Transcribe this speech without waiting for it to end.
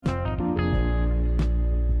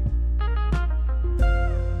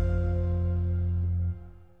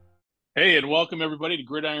Hey, and welcome everybody to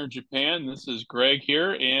Gridiron Japan. This is Greg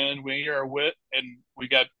here, and we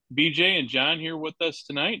got BJ and John here with us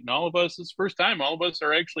tonight. And all of us, this is the first time all of us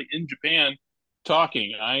are actually in Japan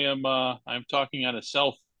talking. I'm talking on a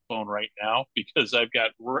cell phone right now because I've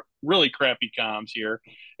got really crappy comms here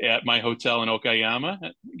at my hotel in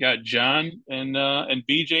Okayama. Got John and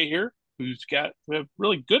BJ here, we have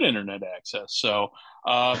really good internet access. So,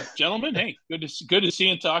 gentlemen, hey, good to see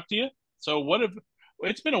and talk to you. So,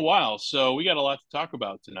 it's been a while, so we got a lot to talk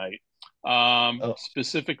about tonight. Oh,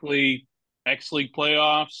 Specifically, X League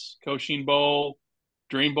playoffs, Koshin Bowl,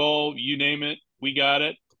 Dream Bowl, you name it, we got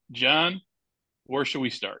it. John, where should we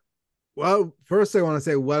start? Well, first I want to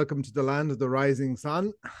say welcome to the land of the rising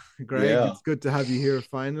sun. Greg, yeah. it's good to have you here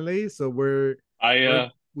finally. So I we're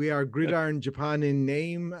we are Gridiron Japan in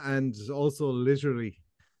name and also literally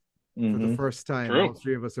for the hmm first time all true,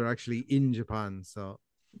 three of us are actually in Japan. So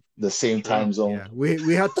The same true. time zone. yeah,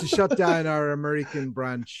 we had to shut down our American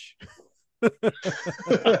branch.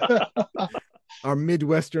 Our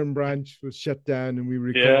Midwestern branch was shut down and we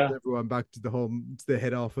recalled Yeah, everyone back to the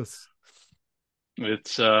head office.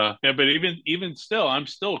 it's yeah, but even still, I'm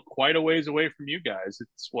still quite a ways away from you guys.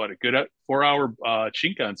 It's what a good 4 hour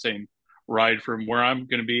Shinkansen ride from where I'm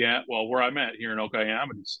going to be at. Well, where I'm at here in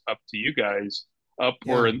Okayama is up to you guys, up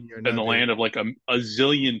where Yeah, you're in not the the land of like a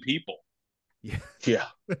zillion people. yeah. Yeah.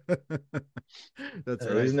 That's It's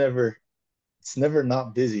right. never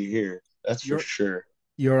not busy here. That's for You're sure.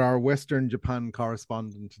 You're our Western Japan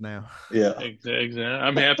correspondent now. Yeah. Exactly.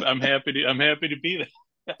 I'm happy to be that.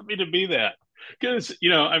 Happy to be that. Because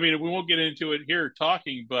I mean, we won't get into it here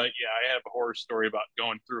talking, but yeah, I have a horror story about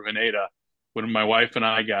going through Haneda when my wife and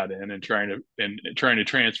I got in and trying to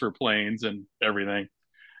transfer planes and everything.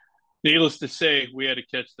 Needless to say, we had to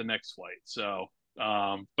catch the next flight. So,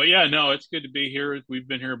 but yeah, no, it's good to be here. We've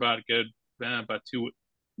been here about a good about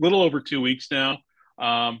little over 2 weeks now.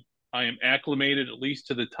 Um, I am acclimated at least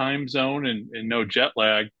to the time zone and no jet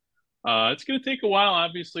lag. It's going to take a while,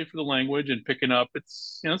 obviously, for the language and picking up.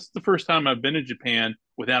 It's the first time I've been to Japan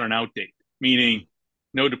without an out date, meaning Mm.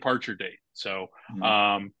 no departure date. So,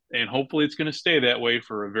 Mm. and hopefully it's going to stay that way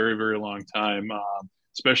for a very, very long time,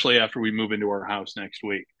 especially after we move into our house next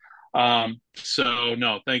week. So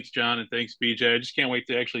no, thanks, John, and thanks, BJ. I just can't wait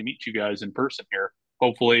to actually meet you guys in person here.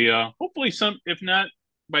 Hopefully if not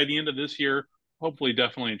by the end of this year, hopefully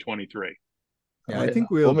definitely in 23. Yeah, Oh I yeah. think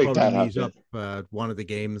we'll We'll make probably that meet happen. up at one of the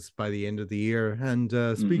games by the end of the year. And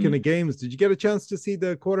speaking hmm of games, did you get a chance to see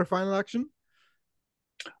the quarterfinal action?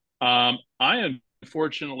 I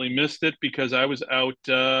unfortunately missed it because I was out,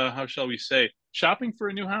 how shall we say, shopping for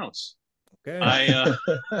a new house. Okay. I,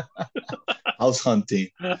 House hunting.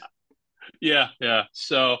 yeah.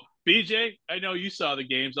 So, BJ, I know you saw the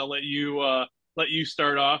games. I'll let you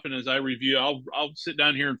start off, and as I review, I'll sit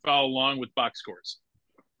down here and follow along with box scores.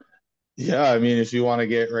 Yeah, I mean, if you want to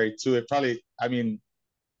get right to it, probably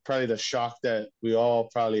the shock that we all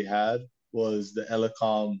probably had was the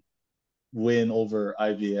Elecom win over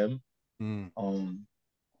IBM. Mm, Um,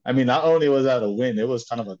 I mean, not only was that a win, it was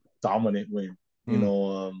kind of a dominant win. You mm.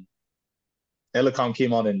 know, Elecom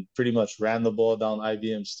came out and pretty much ran the ball down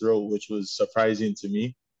IBM's throat, which was surprising to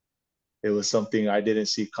me. It was something I didn't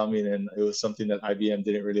see coming, and it was something that IBM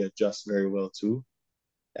didn't really adjust very well to.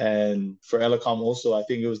 And for Elecom also, I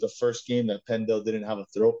think it was the first game that Pendle didn't have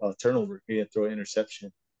a turnover. He didn't throw an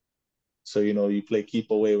interception. So, you play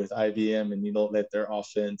keep away with IBM and you don't let their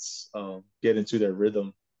offense get into their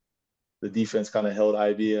rhythm. The defense kind of held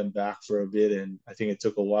IBM back for a bit, and I think it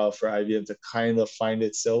took a while for IBM to kind of find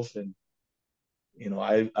itself. And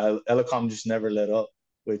I Elecom just never let up,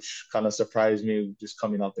 which kind of surprised me just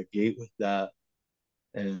coming out the gate with that.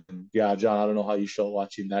 And yeah, John, I don't know how you felt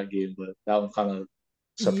watching that game, but that one kind of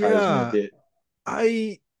surprised me a Yeah, bit.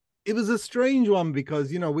 I it was a strange one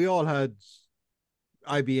because we all had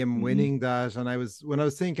IBM hmm winning that, and when I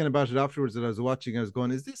was thinking about it afterwards that I was watching, I was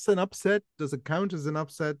going, "Is this an upset? Does it count as an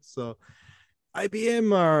upset?" So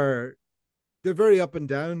IBM are they're very up and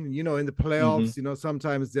down. In the hmm playoffs,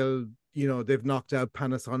 sometimes they've knocked out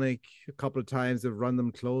Panasonic a couple of times. They've run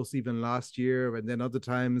them close even last year, and then other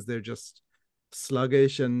times they're just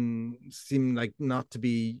sluggish and seem like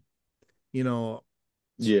you know,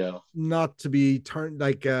 Yeah. not to be turned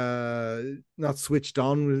like not switched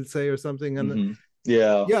on, we'll say, or something. And hmm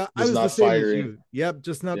Yeah. yeah, I Just was the not same as firing. you. Yep,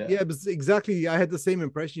 just not. Yeah. Yeah, it was exactly. I had the same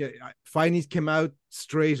impression. Finals came out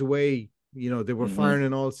straight away. They were hmm firing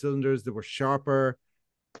in all cylinders. They were sharper,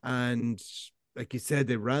 and like you said,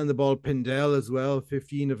 they ran the ball. Pindell as well,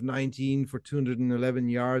 15 of 19 for 211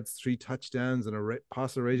 yards, three touchdowns, and a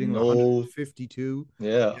passer rating of No, 152.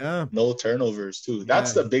 yeah. Yeah, No turnovers too.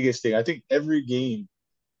 That's yeah, the biggest thing. I think every game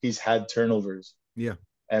he's had turnovers. Yeah.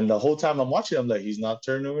 And the whole time I'm watching, I'm like, he's not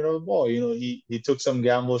turning over the ball. He took some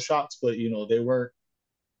gamble shots, but they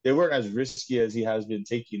weren't as risky as he has been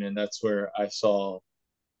taking. And that's where I saw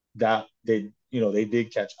that they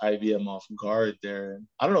did catch IBM off guard there. And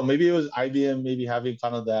I don't know, maybe it was IBM maybe having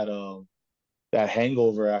kind of that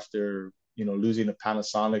hangover after, losing to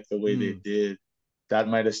Panasonic the way they did. That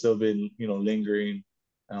might have still been, lingering.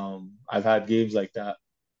 I've had games like that.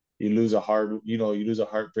 You lose a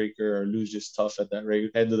heartbreaker or lose just tough at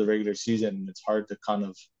that end of the regular season. And it's hard to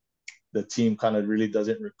the team kind of really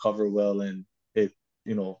doesn't recover well, and it,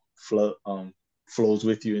 flows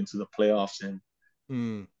with you into the playoffs. And,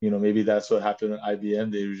 maybe that's what happened at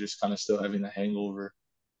IBM. They were just kind of still having a hangover.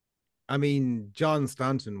 I mean, John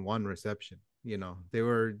Stanton, 1 reception.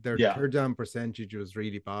 Their third down percentage was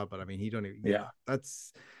really bad, but I mean, he don't even,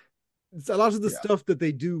 it's a lot of the stuff that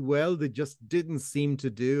they do well, they just didn't seem to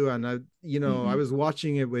do. And I was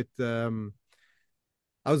watching it with, I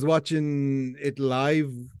was watching it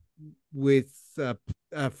live with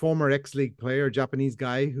a former ex-league player, Japanese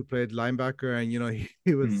guy who played linebacker, and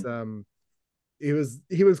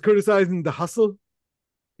he was criticizing the hustle.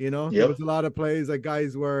 There was a lot of plays like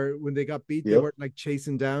guys were, when they got beat, they weren't like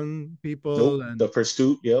chasing down people, and the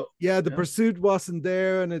pursuit. The pursuit wasn't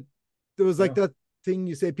there, and there was like that thing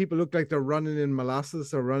you say, people look like they're running in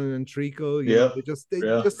molasses or running in treacle. They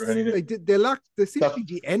lacked. They seemed like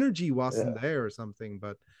the energy wasn't there or something.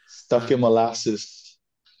 But stuck in molasses.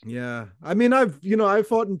 Yeah, I mean, I've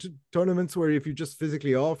fought in tournaments where if you're just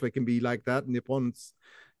physically off, it can be like that, and the opponents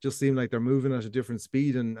just seem like they're moving at a different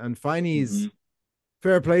speed. And Finey's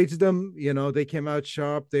fair play to them. They came out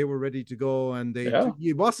sharp. They were ready to go, and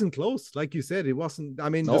it wasn't close, like you said. It wasn't. I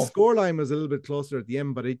mean, the scoreline was a little bit closer at the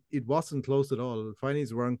end, but it wasn't close at all.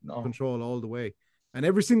 Finey's were in control all the way, and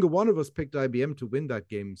every single one of us picked IBM to win that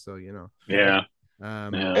game. So Yeah.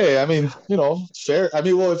 Hey, I mean, fair. I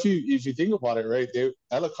mean, well, if you think about it, right?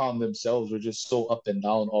 Elecom themselves were just so up and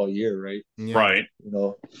down all year, right? Yeah. Right.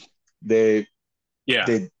 They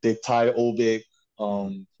tie Obik.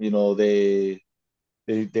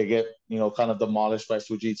 They get kind of demolished by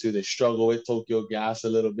Fujitsu. They struggle with Tokyo Gas a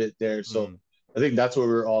little bit there. So I think that's what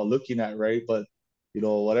we're all looking at, right? But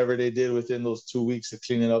whatever they did within those 2 weeks to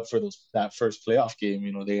clean it up for that first playoff game,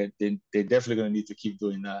 they definitely going to need to keep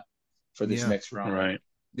doing that for this next round. Right.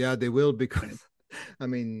 Yeah, they will, because I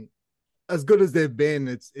mean, as good as they've been,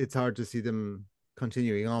 it's hard to see them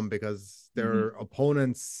continuing on, because their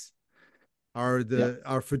opponents are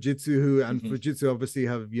Fujitsu, and Fujitsu obviously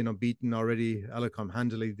have beaten already Elecom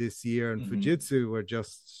handily this year, and Fujitsu were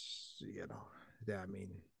just they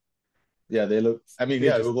look. I mean,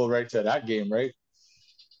 we'll go right to that game, right?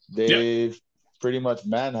 They've pretty much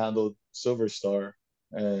manhandled Silver Star,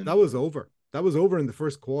 and that was over. That was over in the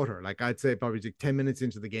first quarter. Like, I'd say probably like 10 minutes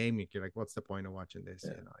into the game, you're like, what's the point of watching this?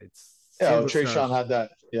 Trayshawn had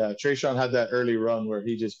that. Yeah, Trayshawn had that early run where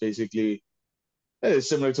he just basically, it's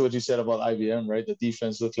similar to what you said about IBM, right? The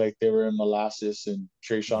defense looked like they were in molasses, and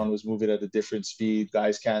Trayshawn was moving at a different speed.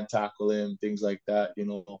 Guys can't tackle him, things like that,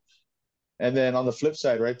 And then on the flip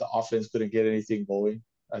side, right, the offense couldn't get anything going.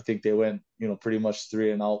 I think they went, pretty much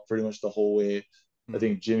 3 and out pretty much the whole way. I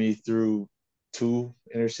think Jimmy threw 2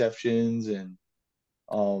 interceptions and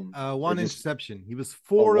 1 interception. He was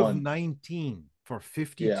 4 of 19 for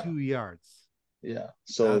 52 yards. Yeah.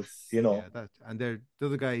 So and the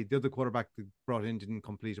other quarterback they brought in didn't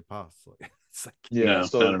complete a pass. So it's like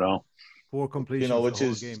not at all. 4 completions, which the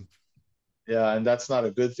whole is game. Yeah, and that's not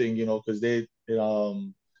a good thing, because they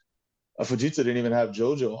Fujitsu didn't even have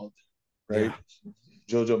JoJo, right? Yeah.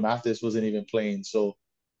 JoJo Mathis wasn't even playing, so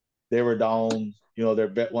they were down.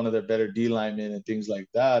 One of their better D linemen and things like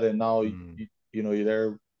that, and now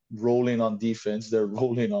they're rolling on defense. They're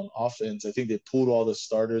rolling on offense. I think they pulled all the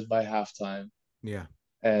starters by halftime. Yeah.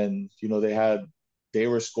 And, they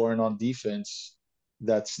were scoring on defense.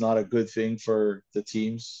 That's not a good thing for the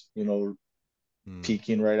teams,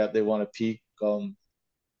 peaking right at they want to peak.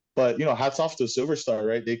 But, hats off to Silver Star,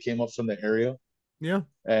 right? They came up from the area. Yeah.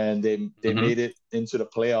 And they made it into the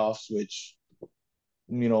playoffs, which,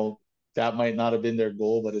 that might not have been their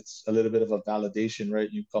goal, but it's a little bit of a validation,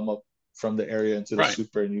 right? You come up from the area into the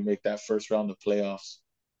super and you make that first round of playoffs.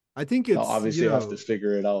 I think it's obviously you have to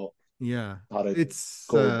figure it out. Yeah. How to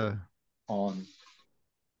go on.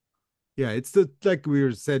 Yeah, it's like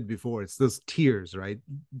we said before, it's those tiers, right?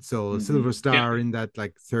 So Silver Star in that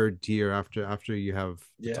like third tier after you have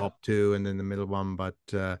the top 2 and then the middle one, but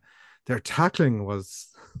their tackling was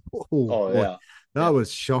that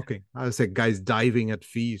was shocking. I was like guys diving at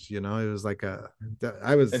feet, it was like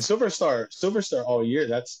and Silver Star all year,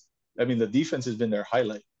 the defense has been their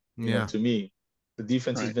highlight, to me. The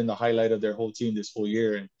defense has Right. been the highlight of their whole team this whole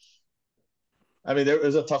year. And I mean, there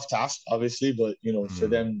was a tough task, obviously, but for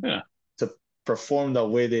them Yeah. to perform the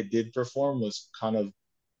way they did perform was kind of,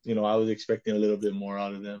 I was expecting a little bit more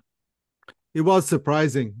out of them. It was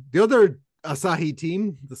surprising. The other Asahi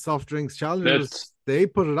team, the soft drinks challengers, That's they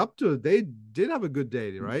put it up to. They did have a good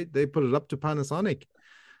day, right? They put it up to Panasonic.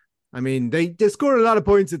 I mean, they scored a lot of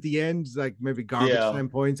points at the end, like maybe garbage Yeah. time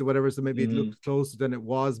points or whatever. So maybe it Hmm. looked closer than it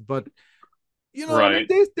was. But I mean, right.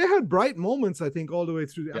 they had bright moments, I think, all the way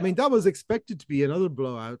through. I Yeah. mean, that was expected to be another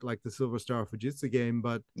blowout like the Silver Star Fujitsu game,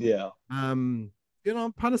 but Yeah.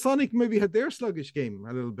 Panasonic maybe had their sluggish game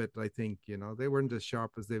a little bit. I think they weren't as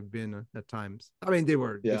sharp as they've been at times. I mean, they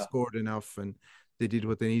Yeah. scored enough and they did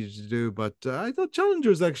what they needed to do. But I thought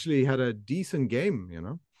Challengers actually had a decent game.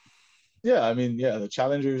 Yeah. I mean, yeah, the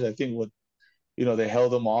challengers, I think they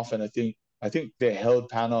held them off, and I think they held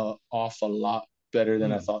Pana off a lot better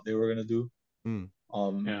than I thought they were gonna do. Mm.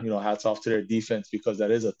 Yeah. Hats off to their defense, because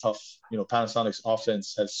that is a tough, Panasonic's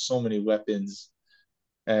offense has so many weapons.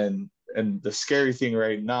 And the scary thing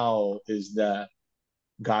right now is that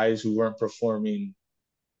guys who weren't performing,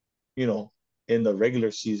 in the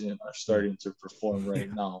regular season are starting to perform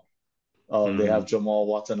right now. They have Jamal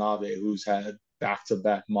Watanabe, who's had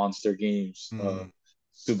back-to-back monster games.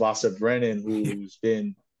 Tsubasa Brennan, who's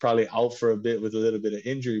been probably out for a bit with a little bit of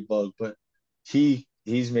injury bug, but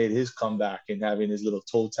he's made his comeback and having his little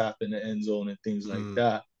toe tap in the end zone and things like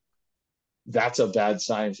that. That's a bad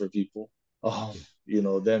sign for people.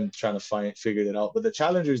 Them trying to figure it out. But the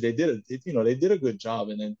challengers, they did a good job.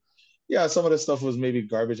 And then, yeah, some of the stuff was maybe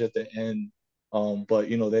garbage at the end. But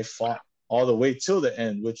they fought all the way till the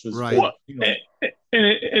end, which was right. good.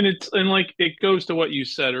 And like it goes to what you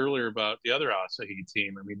said earlier about the other Asahi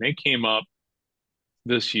team. I mean, they came up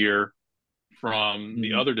this year from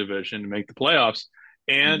the other division to make the playoffs.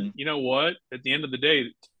 And you know what? At the end of the day,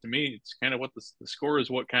 to me, it's kind of what the score is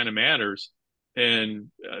what kind of matters. And,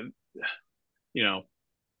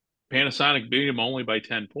 Panasonic beat them only by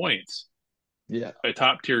 10 points. Yeah. A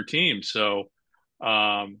top tier team. So,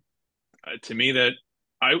 to me,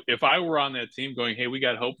 if I were on that team going, hey, we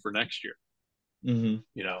got hope for next year,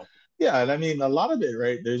 Yeah. And I mean, a lot of it,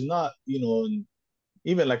 right? There's not, and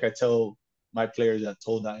even like I tell my players that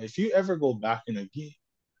told that, if you ever go back in a game,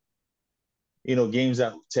 games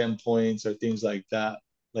at 10 points or things like that,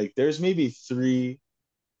 like there's three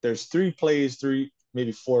plays,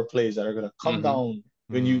 maybe four plays that are going to come down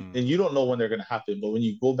and you don't know when they're going to happen. But when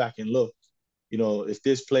you go back and look, if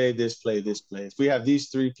this play, if we have these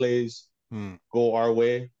three plays go our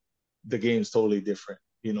way, the game's totally different,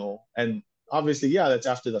 and obviously, yeah, that's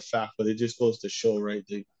after the fact, but it just goes to show, right?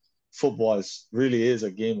 The football really is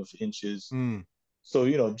a game of inches.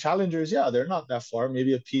 So, challengers, yeah, they're not that far.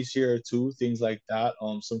 Maybe a piece here or two, things like that.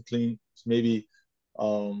 Some clean, maybe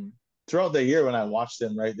throughout the year when I watched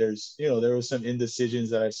them, right, there was some indecisions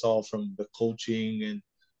that I saw from the coaching, and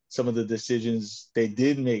some of the decisions they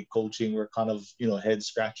did make coaching were kind of, head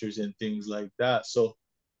scratchers and things like that. So,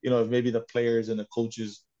 if maybe the players and the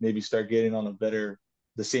coaches maybe start getting on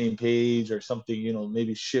the same page or something,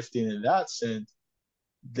 maybe shifting in that sense,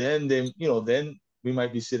 then we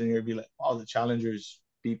might be sitting here and be like, oh, the challengers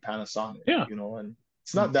beat Panasonic, Yeah. And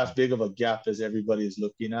it's not that big of a gap as everybody is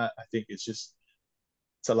looking at. I think it's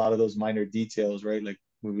a lot of those minor details, right? Like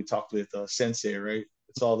when we talked with Sensei, right?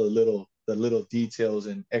 It's all the little details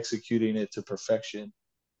and executing it to perfection.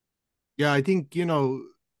 Yeah, I think,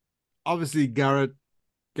 obviously Garrett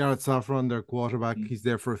Safran, their quarterback, he's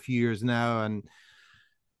there for a few years now, and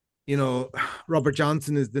Robert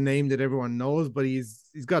Johnson is the name that everyone knows, but he's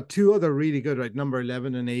got two other really good, right? Number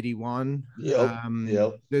 11 and 81.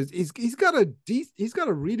 Yep. He's got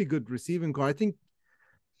a really good receiving core. I think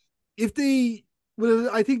if they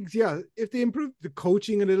improved the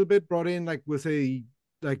coaching a little bit, brought in, like we'll say,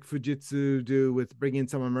 like Fujitsu do with bringing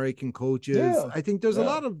some American coaches. Yeah. I think there's a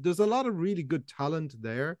lot of really good talent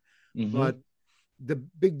there, but the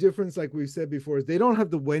big difference, like we've said before, is they don't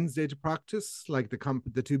have the Wednesday to practice like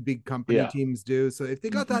the two big company teams do. So if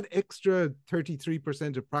they got that extra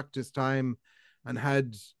 33% of practice time and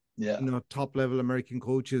had top level American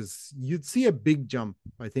coaches, you'd see a big jump,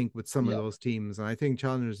 I think, with some of those teams. And I think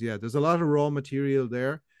Challengers, there's a lot of raw material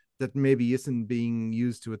there that maybe isn't being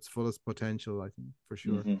used to its fullest potential, I think, for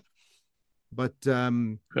sure. But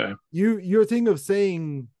your thing of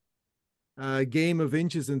saying game of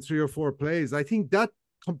inches in 3 or 4 plays, I think that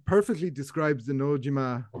perfectly describes the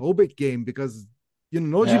Nojima Obik game, because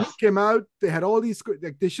Nojima came out, they had all these,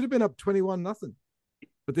 like they should have been up 21-0,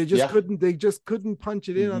 but they just couldn't punch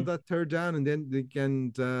it in on that third down, and then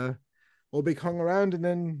Obik hung around, and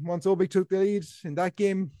then once Obik took the lead in that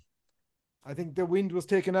game, I think the wind was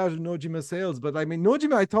taken out of Nojima's sails, but I mean,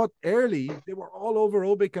 Nojima, I thought early they were all over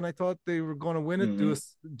Obik, and I thought they were going to win it,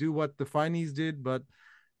 do what the Fineys did, but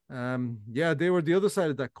yeah, they were the other side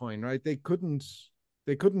of that coin, right? They couldn't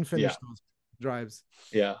finish those drives.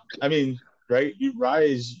 Yeah, I mean, right?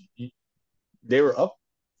 Rise, they were up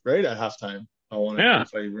right at halftime.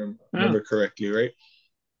 If I remember correctly, right?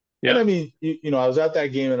 Yeah. And I mean, I was at that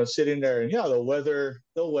game and I was sitting there, and the weather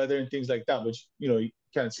and things like that. But you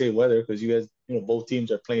can't say weather because you guys, both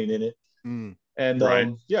teams are playing in it. And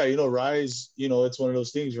Rise, it's one of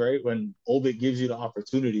those things, right? When Obik gives you the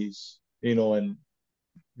opportunities, and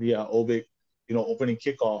Obik, opening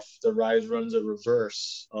kickoff, the Rise runs a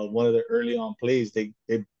reverse. One of the early on plays, they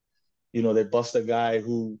bust a guy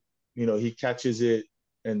who, he catches it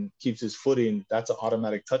and keeps his footing. That's an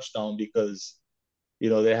automatic touchdown because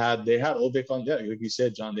they had Obik on, like you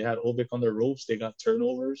said, John, they had Obik on their ropes. They got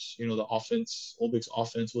turnovers. Obik's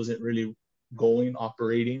offense wasn't really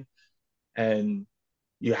operating. And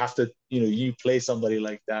you have to, you play somebody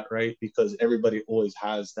like that, right? Because everybody always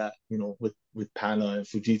has that, with Pana and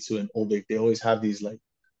Fujitsu and Obik, they always have these like,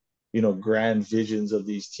 grand visions of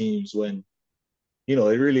these teams when,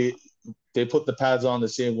 they put the pads on the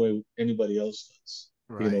same way anybody else does.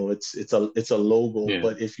 Right. It's a logo,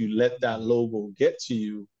 but if you let that logo get to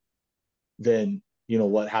you, then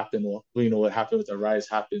what happened. What happened with the Rise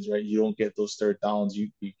happens, right? You don't get those third downs. You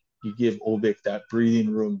give Obik that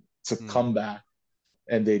breathing room to come back,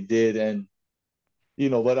 and they did. And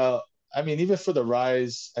but I mean, even for the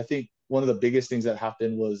Rise, I think one of the biggest things that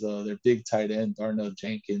happened was their big tight end Darnell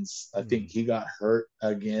Jenkins. I think he got hurt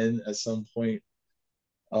again at some point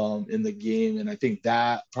in the game, and I think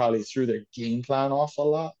that probably threw their game plan off a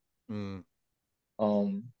lot. I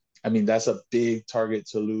mean, that's a big target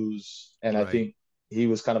to lose, and I think he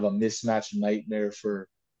was kind of a mismatch nightmare for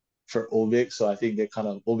Obik. So I think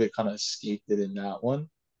Obik kind of escaped it in that one.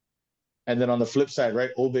 And then on the flip side,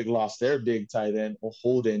 right, Obik lost their big tight end,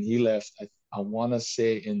 Holden. He left, I want to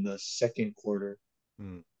say, in the second quarter.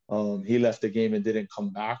 He left the game and didn't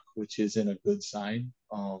come back, which isn't a good sign.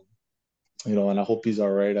 And I hope he's all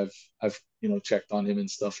right. I've checked on him and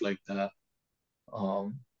stuff like that.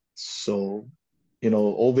 So,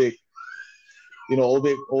 Obik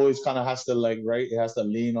always kind of has to it has to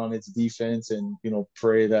lean on its defense and,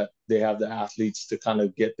 pray that they have the athletes to kind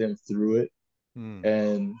of get them through it.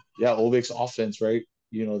 And Obik's offense, right?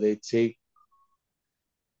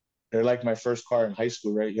 They're like my first car in high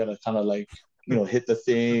school, right? You got to kind of hit the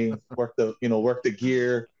thing, work the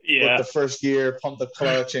gear, work the first gear, pump the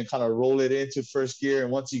clutch, and kind of roll it into first gear.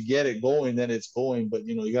 And once you get it going, then it's going. But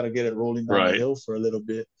you got to get it rolling down the hill for a little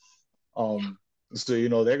bit. So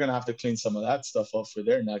they're gonna have to clean some of that stuff up for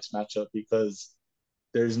their next matchup because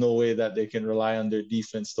there's no way that they can rely on their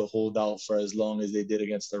defense to hold out for as long as they did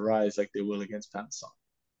against the Rise, like they will against Panasonic.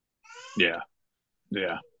 Yeah.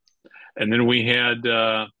 And then we had,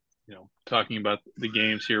 talking about the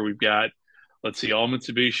games here, we've got, let's see, All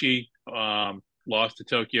Mitsubishi lost to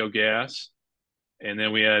Tokyo Gas. And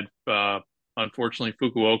then we had, unfortunately,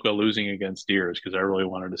 Fukuoka losing against Deers because I really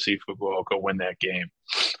wanted to see Fukuoka win that game.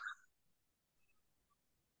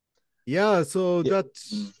 Yeah, so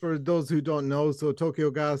that's for those who don't know. So Tokyo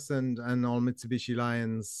Gas and All Mitsubishi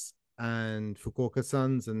Lions and Fukuoka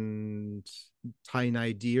Suns and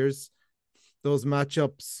Tainai Deers, those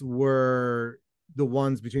matchups were the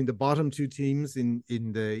ones between the bottom two teams in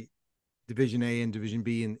the Division A and Division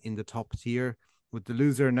B in the top tier, with the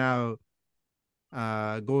loser now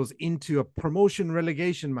goes into a promotion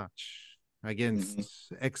relegation match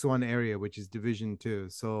against X1 area, which is Division 2.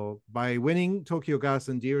 So by winning, Tokyo Gas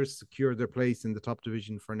and Deers secure their place in the top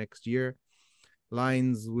division for next year.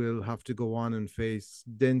 Lions will have to go on and face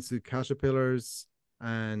Dentsu Caterpillars,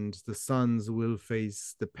 and the Suns will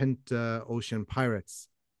face the Penta Ocean Pirates.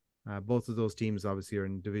 Both of those teams obviously are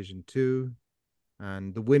in Division 2,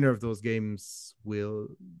 and the winner of those games will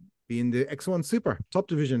be in the X1 Super top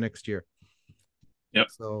division next year. Yep.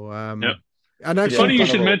 So, and actually, funny you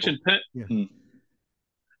should mention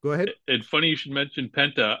Go ahead. It's funny you should mention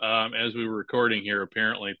Penta. As we were recording here,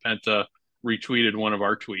 apparently Penta retweeted one of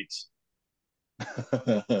our tweets.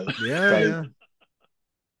 Yeah.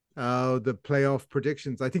 The playoff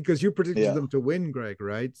predictions. I think because you predicted them to win, Greg,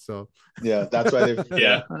 right? So that's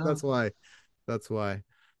why. That's why.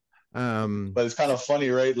 But it's kind of funny,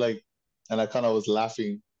 right? And I kind of was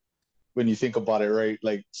laughing when you think about it, right?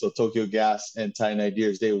 So Tokyo Gas and Tainai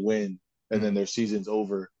Deers, they win, and then their season's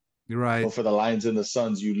over. Right. But for the Lions and the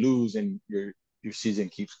Suns, you lose, and your season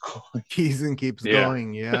keeps going. Season keeps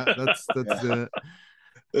going. Yeah, that's it.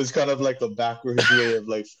 It's kind of like a backwards way of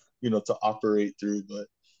to operate through, but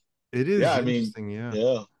it is. Yeah, I mean,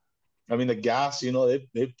 yeah. I mean, the gas,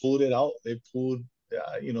 they pulled it out. They pulled,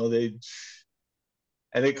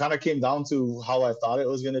 and it kind of came down to how I thought it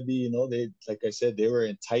was going to be. Like I said, they were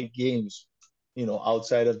in tight games,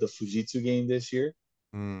 outside of the Fujitsu game this year.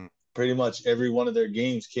 Mm. Pretty much every one of their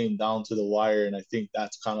games came down to the wire. And I think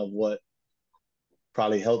that's kind of what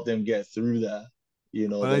probably helped them get through that.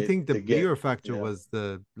 But I think the bigger factor yeah. was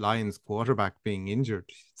the Lions quarterback being injured.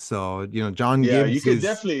 So, John Yeah, Gibbs you could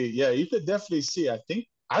definitely see. I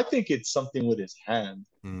think it's something with his hand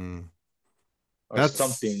or that's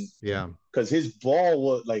something. Yeah. Because his ball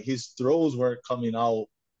was like his throws weren't coming out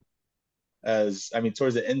towards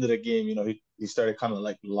the end of the game, he started kind of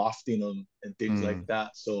like lofting them and things like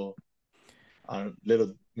that. So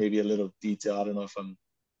maybe a little detail. I don't know if I'm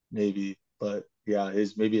maybe, but yeah,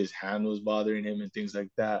 maybe his hand was bothering him and things like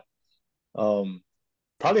that.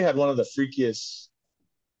 Probably had one of the freakiest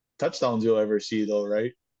touchdowns you'll ever see, though,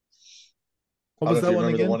 right? What was that one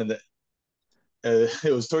again? The one in the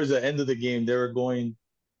it was towards the end of the game. They were going,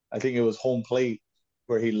 I think it was home plate,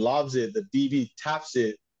 where he lobs it, the DB taps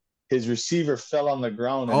it, his receiver fell on the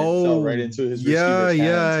ground and it fell right into his receiver's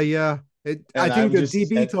hands. Yeah. I think the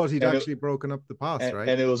DB thought he'd actually broken up the pass, right?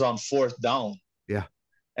 And it was on 4th down. Yeah.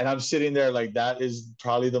 And I'm sitting there like, that is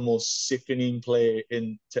probably the most sickening play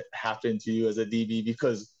to happen to you as a DB,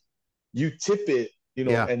 because you tip it,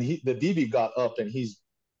 and the DB got up and he's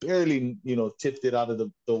barely, tipped it out of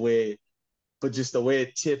the way, but just the way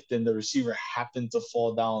it tipped and the receiver happened to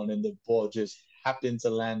fall down and the ball just happened to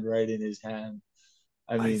land right in his hand.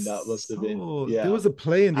 I mean, that must have been, There was a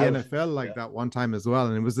play in the NFL like that one time as well,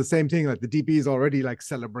 and it was the same thing. Like the DB is already like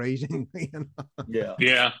celebrating,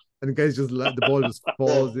 Yeah. And the guys just let the ball just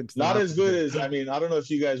falls into. Not as good as, I don't know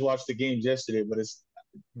if you guys watched the games yesterday, but it's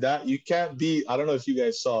that you can't beat. I don't know if you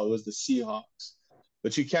guys saw, it was the Seahawks,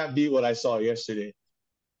 but you can't beat what I saw yesterday.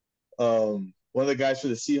 One of the guys for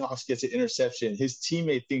the Seahawks gets an interception. His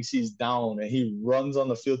teammate thinks he's down and he runs on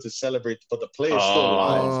the field to celebrate, but the play is still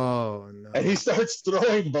live. Oh, no. And he starts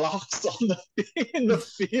throwing blocks in the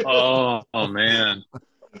field. Oh man.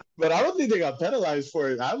 But I don't think they got penalized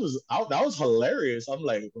for it. That was hilarious. I'm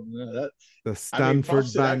like, man, the Stanford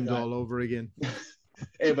band all over again.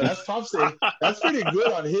 Hey, but that's Thompson. That's pretty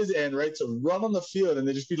good on his end, right? To run on the field and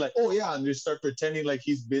then just be like, oh yeah, and just start pretending like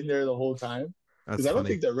he's been there the whole time. Because I don't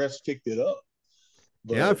think the refs picked it up.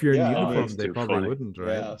 But, if you're in uniform, they probably wouldn't,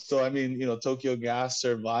 right? Yeah. So Tokyo Gas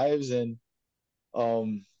survives, and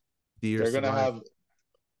they're gonna have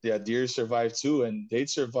Deer survived too, and they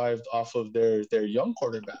survived off of their young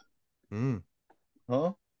quarterback. Huh?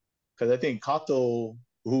 Because I think Kato,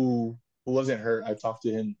 who wasn't hurt, I talked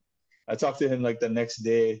to him like the next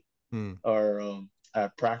day or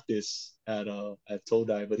at practice at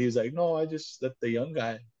Todai, but he was like, no, I just let the young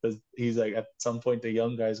guy, because he's like, at some point the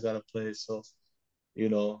young guy's got to play. So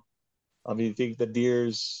I think the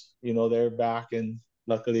Deers, they're back, and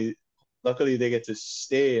luckily they get to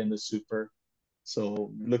stay in the Super.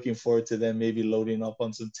 So looking forward to them maybe loading up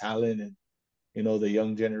on some talent and the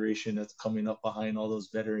young generation that's coming up behind all those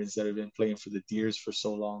veterans that have been playing for the Deers for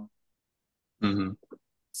so long. Mm-hmm.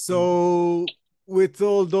 So with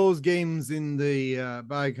all those games in the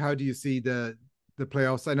bag, how do you see the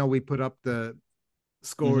playoffs? I know we put up the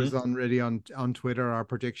scores already on Twitter, our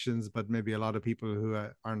predictions, but maybe a lot of people who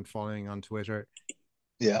aren't following on Twitter.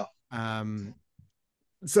 Yeah.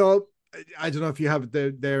 So I don't know if you have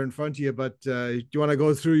it there in front of you, but do you want to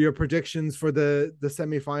go through your predictions for the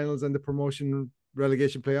semifinals and the promotion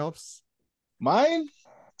relegation playoffs? Mine?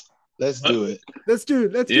 Let's do it. Let's do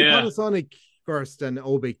Panasonic first and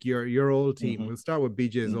Obik, your old team. We'll start with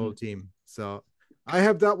BJ's old team. So I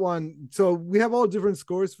have that one. So we have all different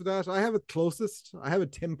scores for that. I have it closest. I have a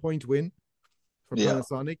 10-point win for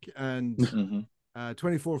Panasonic, and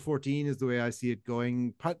 24-14 is the way I see it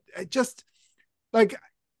going. But just like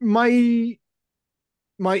my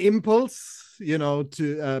impulse,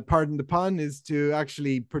 to pardon the pun, is to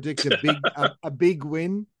actually predict a big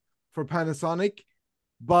win for Panasonic.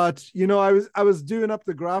 But I was doing up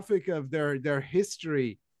the graphic of their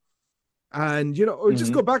history, and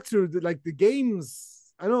just go back through the games.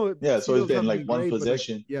 I know. Yeah, so it's been like one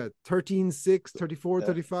possession. 13-6,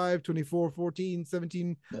 34-35, 24-14,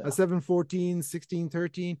 17, 7-14,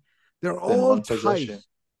 16-13. They're all tight.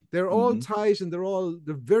 They're all tight, and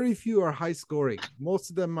they're very few are high scoring.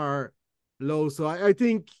 Most of them are low. So I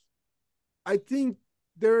think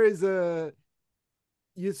there is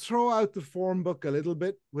you throw out the form book a little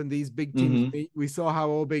bit when these big teams meet. We saw how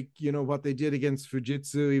Obik, what they did against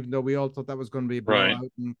Fujitsu, even though we all thought that was going to be a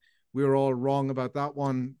blowout, and we were all wrong about that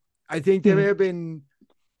one. I think they may have been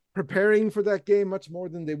preparing for that game much more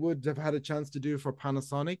than they would have had a chance to do for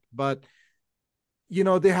Panasonic. But,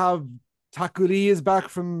 they have Takuri is back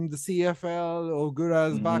from the CFL,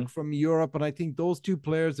 Ogura is back from Europe, and I think those two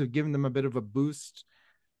players have given them a bit of a boost.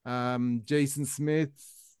 Jason Smith,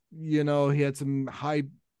 he had some high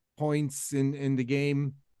points in the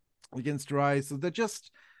game against Rise, so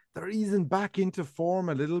they're easing back into form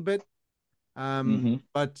a little bit.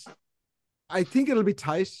 But I think it'll be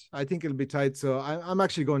tight. So I'm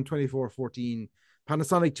actually going 24-14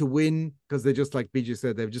 Panasonic to win, because they just, like BJ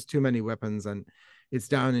said, they have just too many weapons, and it's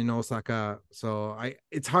down in Osaka. So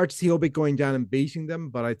it's hard to see Obik going down and beating them,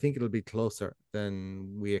 but I think it'll be closer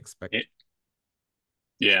than we expect.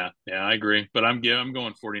 Yeah, I agree. But I'm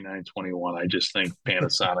going 49-21. I just think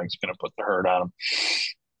Panasonic's going to put the hurt on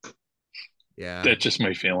them. Yeah, that's just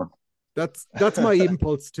my feeling. That's my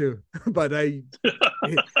impulse too. But I'm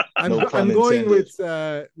going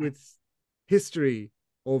with history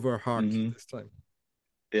over heart this time.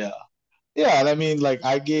 Yeah, and I mean, like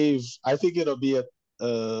I think it'll be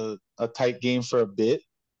a tight game for a bit.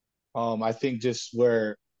 I think just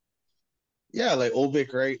where, like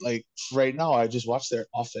Obik, right? Like right now, I just watched their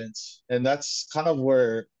offense, and that's kind of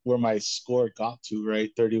where my score got to,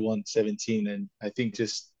 right? 31-17, and I think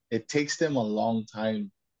just it takes them a long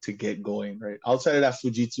time to get going, right? Outside of that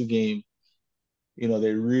Fujitsu game,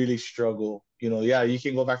 they really struggle. You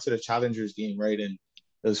can go back to the Challengers game, right? And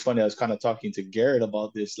it was funny. I was kind of talking to Garrett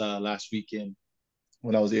about this last weekend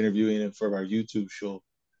when I was interviewing him for our YouTube show.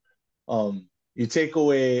 You take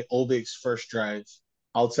away Obik's first drive.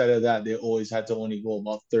 Outside of that, they always had to only go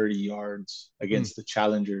about 30 yards against the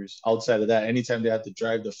Challengers. Outside of that, anytime they had to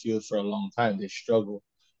drive the field for a long time, they struggle.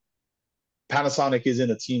 Panasonic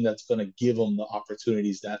isn't a team that's going to give them the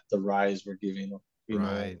opportunities that the Rise were giving them,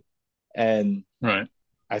 right. know. And right.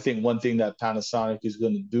 I think one thing that Panasonic is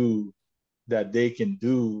going to do that they can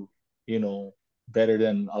do, better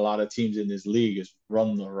than a lot of teams in this league is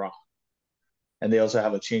run the rock. And they also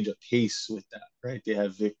have a change of pace with that, right? They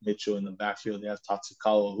have Vic Mitchell in the backfield. They have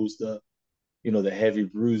Tatsukawa, who's the heavy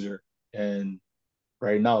bruiser. And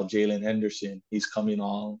right now, Jalen Henderson, he's coming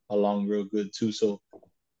along real good too. So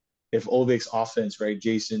if Obik's offense, right,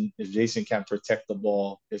 if Jason can't protect the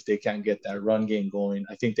ball, if they can't get that run game going,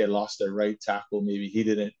 I think they lost their right tackle. Maybe he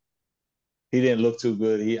didn't look too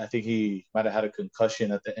good. I think he might have had a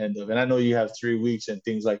concussion at the end of it. And I know you have 3 weeks and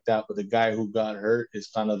things like that, but the guy who got hurt is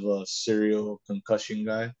kind of a serial concussion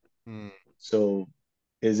guy. So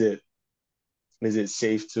is it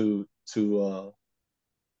safe to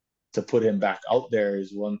put him back out there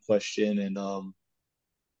is one question. And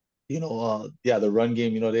the run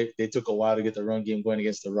game, they took a while to get the run game going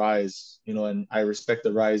against the Rise, and I respect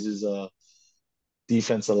the Rise's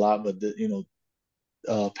defense a lot, but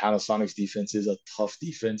Panasonic's defense is a tough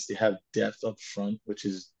defense. They have depth up front, which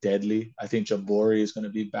is deadly. I think Jabori is going to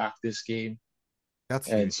be back this game.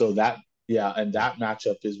 So that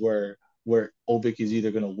matchup is where Obik is either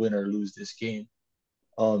going to win or lose this game.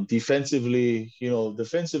 Defensively,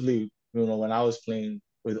 when I was playing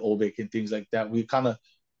with Obik and things like that, we kind of,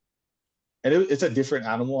 and it's a different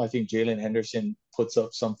animal. I think Jalen Henderson puts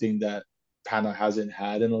up something that Pana hasn't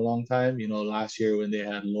had in a long time. Last year when they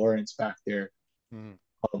had Lawrence back there,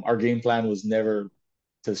 our game plan was never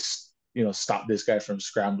to, stop this guy from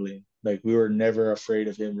scrambling. Like we were never afraid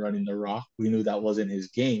of him running the rock. We knew that wasn't his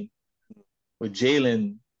game. With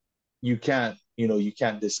Jalen, you can't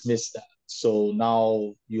dismiss that. So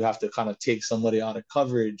now you have to kind of take somebody out of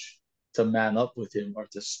coverage to man up with him or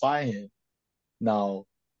to spy him. Now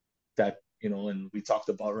that, and we talked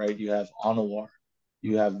about, right, you have Anwar,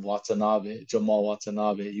 you have Jamal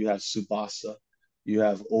Watanabe, you have Tsubasa, you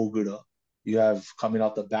have Ogura, you have coming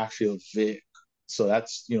out the backfield Vic. So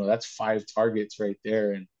that's 5 targets right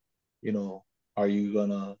there. And, are you going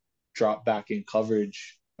to drop back in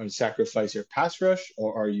coverage and sacrifice your pass rush,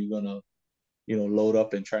 or are you going to, load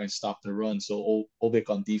up and try and stop the run? So Obik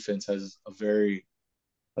on defense has a very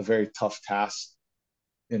tough task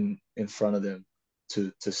in front of them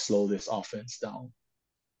to slow this offense down.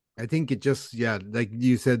 I think it just, like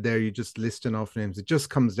you said there, you just listing off names. It just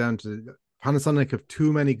comes down to Panasonic have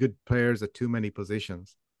too many good players at too many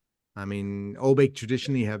positions. I mean, Obik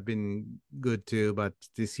traditionally have been good too, but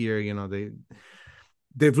this year,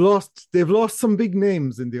 they've lost some big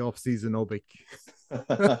names in the offseason, Obik.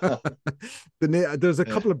 There's a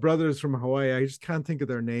couple of brothers from Hawaii. I just can't think of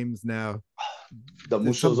their names now. The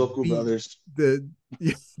Mushozoku brothers.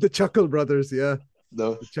 The Chuckle brothers, yeah.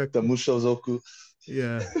 The Mushozoku.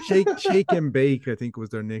 Yeah, Shake and Bake, I think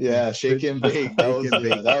was their nickname. Yeah, Shake and Bake.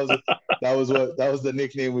 That was the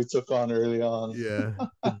nickname we took on early on. Yeah,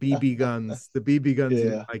 the BB guns. The BB guns.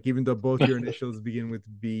 Yeah. Like even though both your initials begin with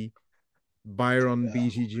B, Byron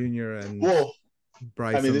BG Jr. and whoa, I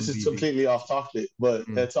Bryce mean, on this is BB. completely off topic, but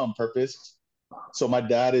Mm, that's on purpose. So my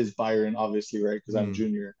dad is Byron, obviously, right? Because I'm mm,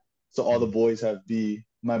 junior. So all the mm, boys have B.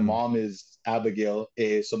 My mm. mom is Abigail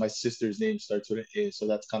A. So my sister's name starts with an A. So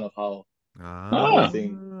that's kind of how the whole Ah,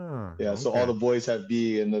 thing. Yeah. So all Okay. the boys have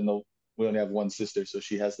B, and then we only have one sister, so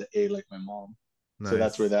she has the A like my mom. So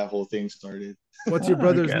that's where Nice. that whole thing started. What's your I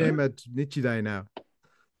brother's get it. name at Nichidai now?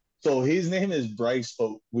 So his name is Bryce,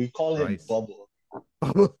 but we call him Bryce. Bubble.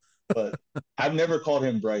 But I've never called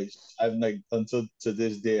him Bryce. I've like until to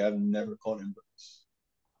this day, I've never called him Bryce.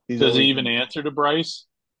 He's Does he always even been answer Bubble. to Bryce?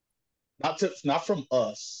 Not from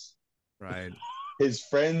us. Right. His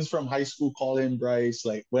friends from high school call him Bryce.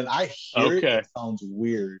 Like when I hear it, Okay. it sounds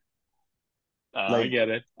weird. I Like get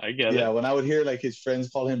it. I get yeah, it. when I would hear like his friends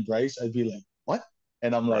call him Bryce, I'd be like, what?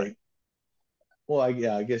 And I'm Right. like, well,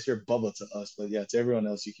 yeah, I guess you're Bubba to us, but yeah, to everyone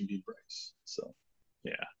else, you can be Bryce. So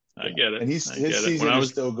Yeah. I yeah, get it. and he's I his get it. When season I is was,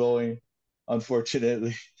 still going,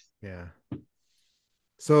 unfortunately. Yeah.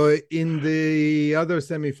 So in the other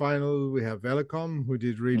semifinal, we have Velicom, who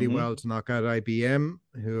did really Hmm. well to knock out IBM,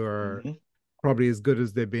 who are Hmm. probably as good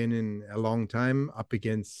as they've been in a long time, up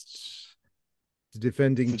against the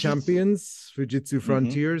defending Fujitsu. champions, Fujitsu Hmm.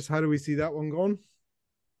 Frontiers. How do we see that one going?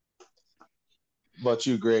 But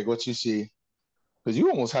you, Greg, what you see? Because you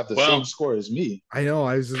almost have the same well, score as me. I know.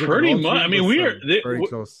 I was just looking. pretty All much. three I of mean, us we are, are very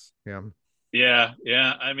close. Yeah. yeah,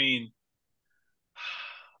 yeah. I mean,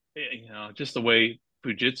 just the way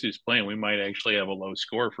Fujitsu's playing, we might actually have a low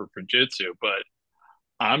score for Fujitsu, but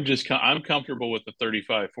I'm comfortable with the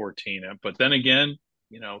 35-14. But then again,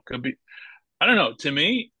 could be, I don't know. To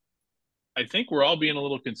me, I think we're all being a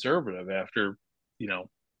little conservative after, you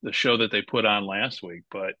know, the show that they put on last week,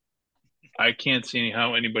 but I can't see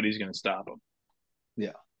how anybody's going to stop them.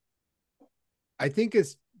 Yeah. I think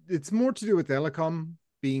it's more to do with Elecom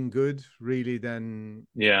being good, really, than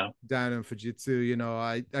Yeah. down in Fujitsu.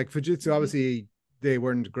 I like Fujitsu. Hmm. Obviously, they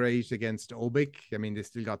weren't great against Obik. I mean, they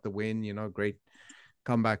still got the win. Great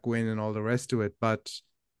comeback win and all the rest of it. But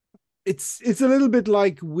it's a little bit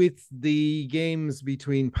like with the games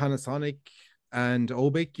between Panasonic and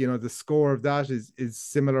Obik. The score of that is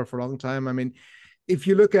similar for a long time. I mean, if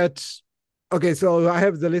you look at okay, so I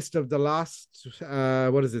have the list of the last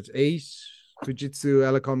what is it, 8 Fujitsu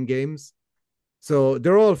Elecom games. So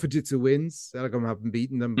they're all Fujitsu wins. Elecom haven't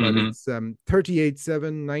beaten them, but Hmm. it's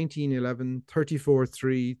 38-7, 19-11,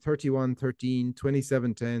 34-3, 31-13,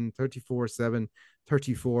 27-10, 34-7,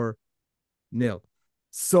 34-0.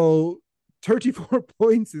 So 34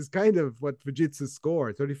 points is kind of what Fujitsu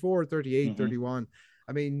score, 34, 38, Hmm. 31.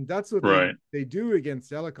 I mean, that's what they Right. they do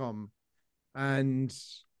against Elecom. And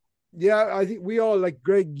yeah, I think we all like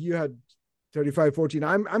Greg, you had 35-14.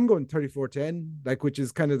 I'm going 34-10, like which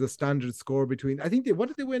is kind of the standard score between I think what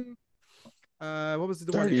did they win? What was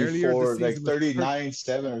it the one earlier this 34, like season was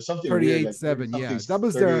 39-7 or something weird, like 30 38-7. something, Yeah. That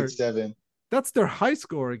was 38-7. that's their high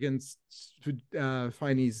score against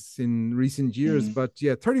Fineys in recent years. Hmm. But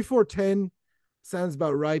yeah, 34-10 sounds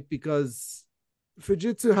about right because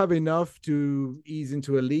Fujitsu have enough to ease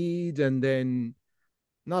into a lead and then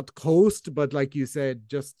not coast, but like you said,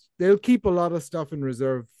 just they'll keep a lot of stuff in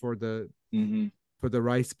reserve Hmm. for the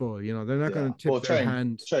Rice Bowl. They're not Yeah. going to tip Well, their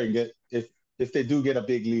hand. try and get if they do get a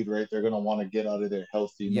big lead, right, they're gonna want to get out of there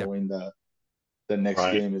healthy, Yep. knowing that the next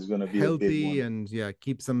Right. game is gonna be a big Healthy one. and yeah,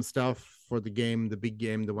 keep some stuff for the game, the big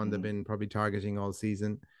game, the one they've Hmm. been probably targeting all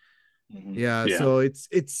season. Hmm. Yeah, Yeah. so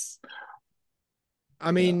it's I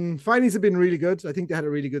Yeah. mean, Finey's have been really good. I think they had a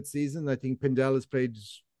really good season. I think Pindell has played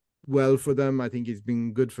well for them. I think he's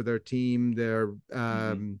been good for their team. Their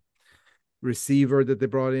Hmm. receiver that they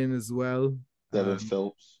brought in as well. Devin Um,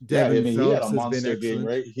 Phelps. Yeah, I Devin mean, he had a Phelps has been monster game, excellent.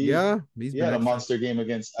 right? Yeah, he's He been had a excellent. monster game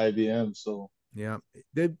against IBM. So Yeah,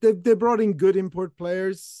 they brought in good import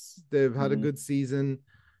players. They've had a hmm. good season.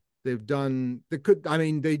 They've done. They could. I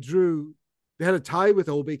mean, they drew. They had a tie with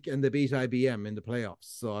Obik and they beat IBM in the playoffs.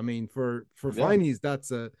 So I mean, for Yeah, Fineys,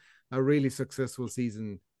 that's a really successful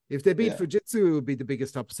season. If they beat yeah. Fujitsu, it would be the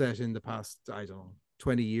biggest upset in the past, I don't know,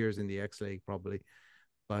 20 years in the X League, probably.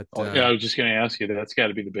 But Oh Yeah. yeah, I was just going to ask you, that's got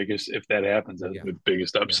to be the biggest, if that happens, that's yeah, the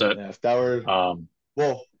biggest yeah. upset. yeah. If that were Um,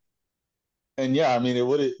 well, and yeah, I mean, it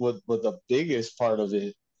would what the biggest part of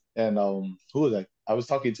it, and who was I was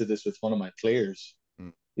talking to this with one of my players.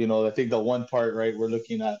 Mm, I think the one part, right, we're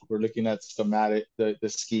looking at schematic, the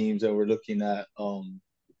schemes, and we're looking at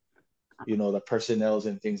the personnels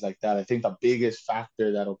and things like that. I think the biggest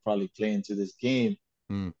factor that'll probably play into this game,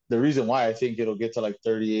 mm. the reason why I think it'll get to like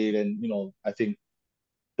 38, and I think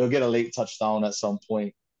they'll get a late touchdown at some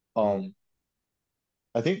point. Mm. Um,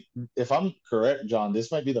 I think if I'm correct, John,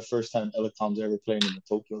 this might be the first time Elecom's ever playing in the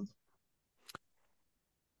Tokyo Dome.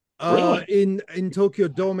 Really? In Tokyo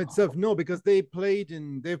Dome itself, no, because they've played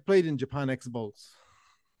in Japan Expos.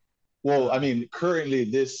 Well, I mean, currently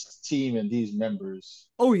this team and these members,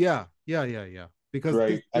 Oh yeah. Because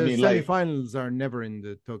right? I the mean, like, semifinals are never in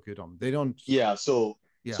the Tokyo Dome. They don't. yeah. So,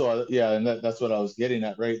 Yeah. so yeah, and that's what I was getting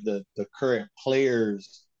at, right? The current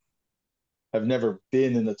players have never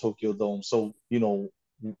been in the Tokyo Dome, so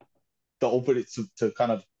to open it to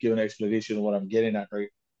kind of give an explanation of what I'm getting at, right?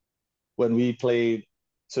 When we played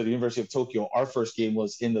so the University of Tokyo, our first game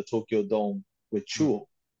was in the Tokyo Dome with Mm, Chuo.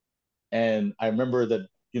 And I remember that,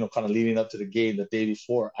 kind of leading up to the game the day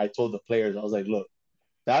before, I told the players, I was like, look,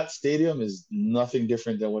 that stadium is nothing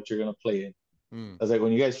different than what you're going to play in. mm. I was like,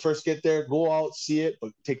 when you guys first get there, go out, see it,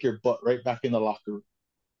 but take your butt right back in the locker room,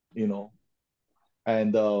 you know.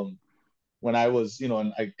 And when I was,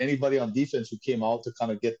 and anybody on defense who came out to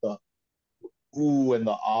kind of get the ooh and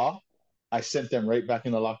the ah, I sent them right back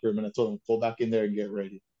in the locker room and I told them, go back in there and get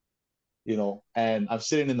ready, And I'm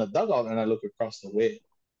sitting in the dugout and I look across the way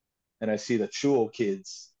and I see the Chuo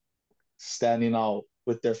kids standing out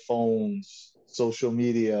with their phones, social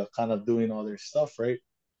media, kind of doing all their stuff, right?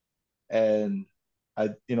 And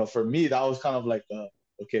for me, that was kind of like,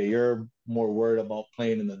 okay, you're more worried about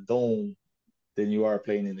playing in the dome than you are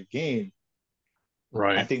playing in the game. I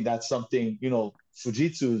Right. think that's something,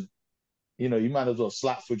 Fujitsu, you might as well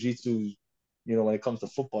slap Fujitsu, when it comes to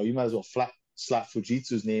football, you might as well slap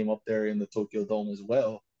Fujitsu's name up there in the Tokyo Dome as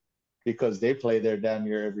well, because they play there damn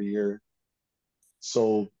near every year.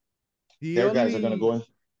 So The their guys are going to only go in.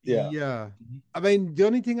 Yeah. Yeah. I mean, the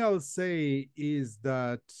only thing I will say is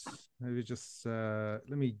that maybe just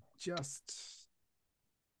let me just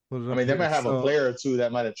put it I up mean, they here. might have a So, player or two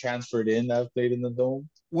that might have transferred in that have played in the dome,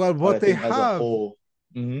 well, but I what they think as a have whole,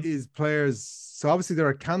 mm-hmm. is players. So obviously they're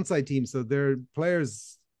a Kansai team, so they're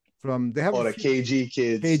players from. They have a The few KG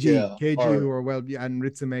kids, yeah, KG who or are well, yeah, and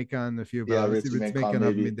Ritsumeikan and a few, but yeah, obviously Ritsumeikan Ritsumeikan haven't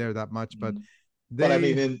been maybe. there that much, but Mm-hmm. But I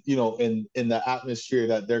they, mean, in the atmosphere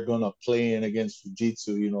that they're gonna play in against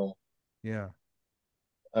Fujitsu, yeah,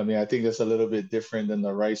 I mean, I think that's a little bit different than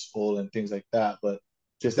the Rice Bowl and things like that. But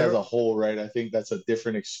just as they're a whole, right? I think that's a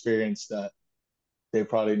different experience that they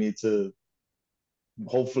probably need to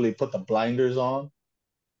hopefully put the blinders on.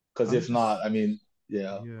 Because I'm if not, just I mean,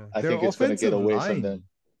 yeah, yeah, I their think it's gonna get offensive away from them. line.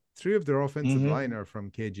 Three of their offensive Mm-hmm. line are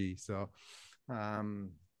from KG, so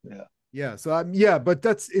um Yeah. yeah, so yeah, but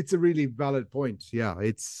it's a really valid point. Yeah,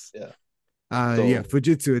 it's Yeah. yeah, So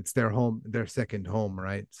Fujitsu, it's their second home,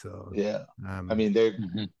 right? So yeah, I um mean they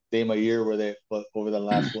Mm-hmm. name a year where they but over the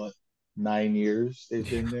last 9 years they've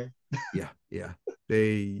been there. yeah,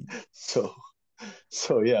 they So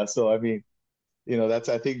yeah, so I mean, that's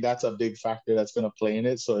I think that's a big factor that's going to play in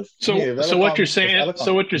it. So So, If Elecom, what you're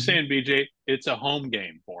mhm. saying, BJ, it's a home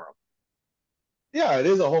game for them. Yeah, it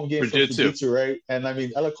is a home game for Fujitsu. Fujitsu, right? And I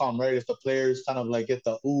mean Elecom, right? If the players kind of like get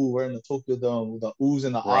the ooh, we're in the Tokyo Dome, the oohs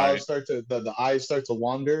and the ahs Right. start to the eyes start to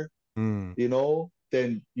wander, mm,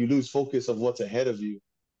 then you lose focus of what's ahead of you.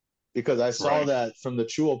 Because I saw Right. that from the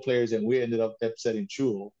Chuo players, and we ended up upsetting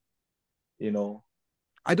Chuo. You know,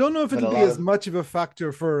 I don't know if and it'll a be lot as of much of a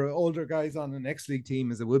factor for older guys on an X League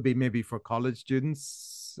team as it would be maybe for college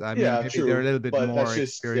students. I mean, yeah, maybe they're a true, little bit but that's more just yeah,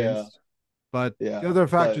 experienced. But the yeah, other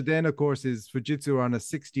factor but then, of course, is Fujitsu are on a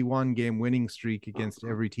 61 game winning streak against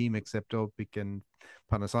every team except Optic and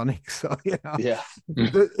Panasonic. So, yeah.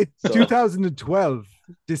 2012,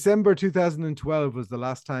 December 2012 was the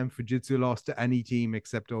last time Fujitsu lost to any team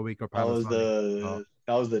except Optic or Panasonic. So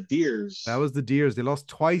That was the that Deers was the Deers. They lost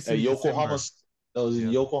twice at in Yokohama. December. That was in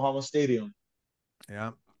Yeah. Yokohama Stadium.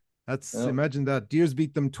 Yeah. That's Yep. imagine that. Deers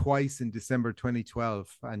beat them twice in December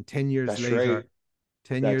 2012. And 10 years That's later, right.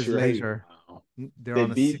 10 That's years right. later, Wow. they're They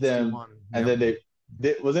on a beat them, 61. and Yeah. then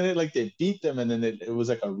they wasn't it like they beat them, and then it was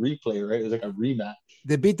like a replay, right? It was like a rematch.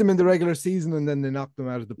 They beat them in the regular season and then they knocked them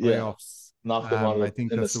out of the Yeah, playoffs. knocked them out I of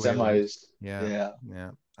think in the that's the way it went. semis. Yeah. Yeah.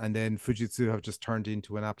 Yeah. And then Fujitsu have just turned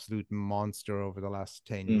into an absolute monster over the last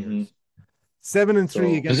 10 Mm-hmm. years. 7-3 So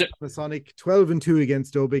against Panasonic, 12-2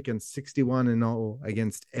 against Obic, and 61-0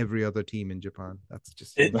 against every other team in Japan. That's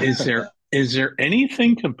just Is there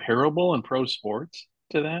anything comparable in pro sports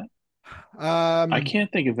to that? I um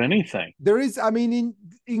can't think of anything. there is, I mean,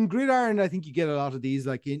 in gridiron, I think you get a lot of these.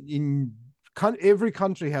 Like every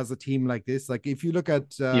country has a team like this. Like if you look at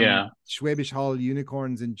Yeah. Schwäbisch Hall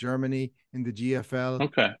Unicorns in Germany in the GFL,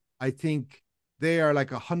 Okay. I think they are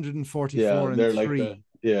like 144 yeah, and they're like 3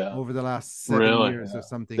 yeah, over the last 7 Really? years or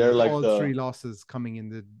something, they're with like all 3 losses coming in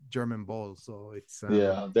the German Bowl. So it's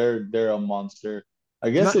they're a monster. I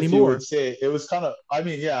guess not if you would anymore. say it was kind of, I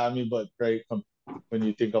mean, yeah, I mean, but right when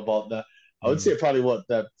you think about that, I would Mm. say probably what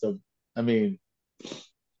that the, I mean,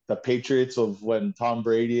 the Patriots of when Tom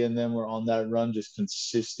Brady and them were on that run, just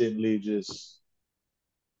consistently just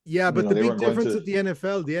Yeah, but the they big weren't going difference to with the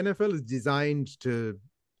NFL is designed to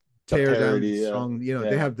the tear down parity. the Yeah, strong,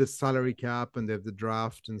 they yeah, have the salary cap and they have the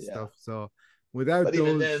draft and yeah. stuff. So without But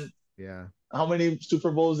even then, those, yeah, how many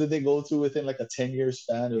Super Bowls did they go through within like a 10 year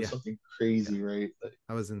span? It was yeah, something yeah, crazy, right?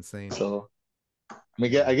 that was insane. So I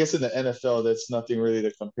mean, Yeah. I guess in the NFL, that's nothing really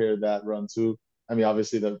to compare that run to. I mean,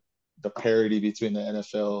 obviously the parity between the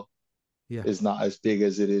NFL Yeah. is not as big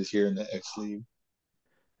as it is here in the X League.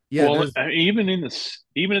 Yeah, Well, there's I mean, even in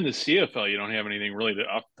the CFL, you don't have anything really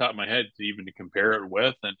off the top of my head to even to compare it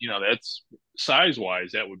with, and that's size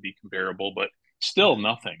wise that would be comparable, but still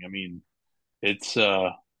nothing. I mean, it's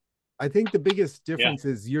I think the biggest yeah, difference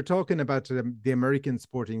is you're talking about the American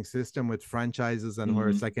sporting system with franchises and where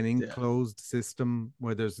it's like an Yeah. enclosed system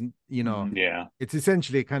where there's, Mhm. yeah, it's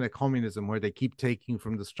essentially a kind of communism where they keep taking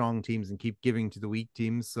from the strong teams and keep giving to the weak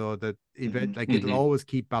teams so that Mhm. like it'll hmm always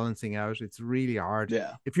keep balancing out. It's really hard.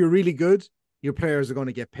 Yeah. If you're really good, your players are going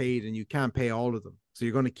to get paid and you can't pay all of them. So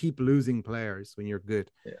you're going to keep losing players when you're good.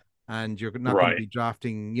 Yeah. And you're not going to right, be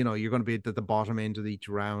drafting, you're going to be at the bottom end of each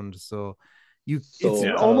round. So it's So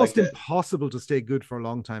yeah, kind of like almost that. impossible to stay good for a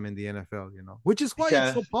long time in the NFL, which is You why it's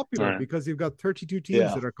can't. so popular right, because you've got 32 teams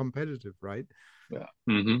Yeah. that are competitive, right? Yeah.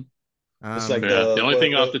 hmm It's like Um, yeah. The only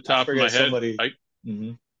thing off the I top of my forget head, somebody. I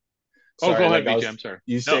Mhm. oh, Sorry, go like ahead, I BJ. I'm was sorry.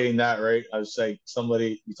 you No, saying that, right? I was like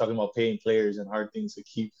somebody you talking about paying players and hard things to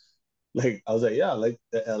keep. Like I was like, yeah, like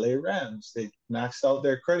the LA Rams. They maxed out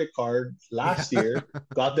their credit card yeah, last year,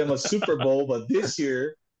 got them a Super Bowl, but this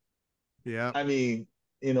year, yeah, I mean,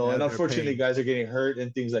 yeah, and they're unfortunately paying. guys are getting hurt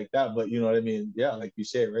and things like that. But you know what I mean? Yeah, like you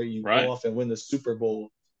said, right? You go right, off and win the Super Bowl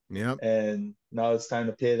Yep, and now it's time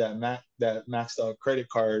to pay that maxed out credit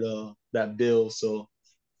card that bill. So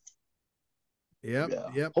yep, yeah,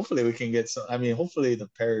 yep. hopefully we can get some. I mean, hopefully the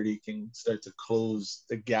parity can start to close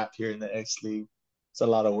the gap here in the X League. It's a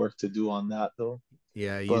lot of work to do on that though.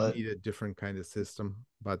 Yeah, you'd But need a different kind of system,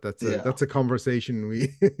 but that's a yeah, that's a conversation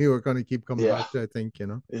we we're going to keep coming yeah, back to, I think.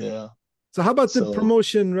 yeah. So how about the So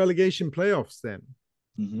promotion relegation playoffs then?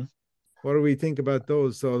 mhm. What do we think about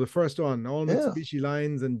those? So the first one, all Yeah, Mitsubishi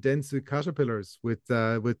Lions and Dentsu Caterpillars with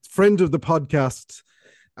friend of the podcast,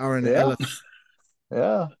 Aaron yeah, Ellis.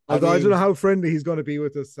 yeah. I Although I don't know mean, how friendly he's going to be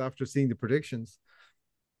with us after seeing the predictions.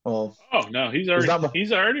 well, oh no, he's not.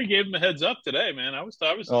 he's already gave him a heads up today, man. I was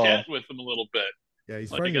Oh, chatting with him a little bit. Yeah,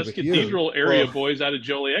 he's Like friendly us with you. Cathedral area well, boys out of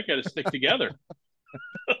Joliet got to stick together.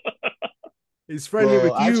 He's friendly well.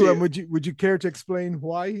 with you, Actually, and would you care to explain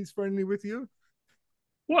why he's friendly with you?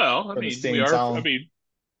 Well, I from the mean, we same are. I town. mean,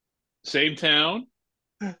 same town.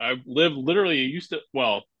 I live literally. I used to.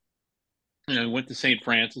 Well, went to St.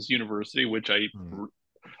 Francis University, which Hmm.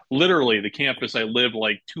 literally the campus I lived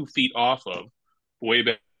like 2 feet off of way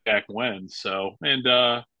back when. So, and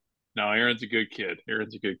no, Aaron's a good kid.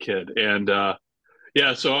 Aaron's a good kid, and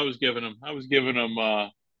yeah. So giving him a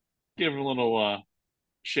little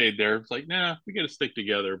shade there. It's like, nah, we got to stick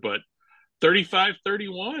together. But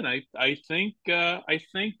 35-31, I think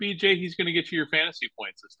BJ, he's going to get you your fantasy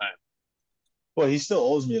points this time. Well, he still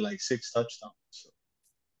owes me like 6 touchdowns. So.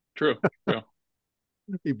 True, true.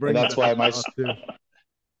 He And brings that's that up why a my lot too.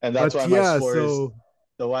 and that's But why my yeah, score is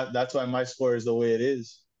so that's why my score is the way it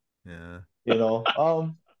is. yeah, You know,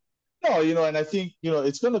 no, and I think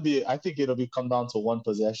it's gonna be. I think it'll be come down to one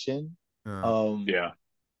possession. uh, Um, Yeah.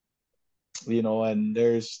 and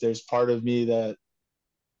there's part of me that,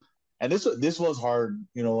 and this was hard.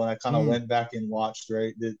 When I kind of mm, went back and watched,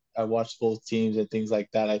 right, I watched both teams and things like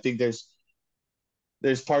that. I think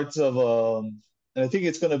there's parts of and I think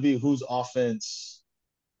it's gonna be whose offense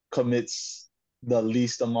commits the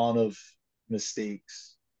least amount of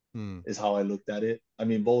mistakes mm, is how I looked at it. I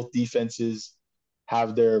mean, both defenses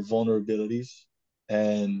have their vulnerabilities,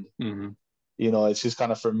 and hmm it's just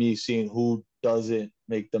kind of for me seeing who doesn't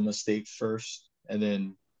make the mistake first, and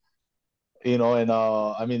then and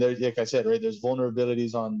I mean, there's like I said, right, there's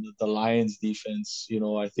vulnerabilities on the Lions defense.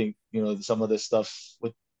 I think some of the stuff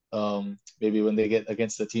with maybe when they get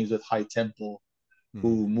against the teams with high tempo mm,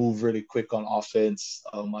 who move really quick on offense.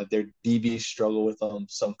 Their DBs struggle with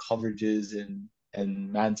some coverages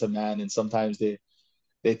and man to man, and sometimes they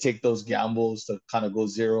take those gambles to kind of go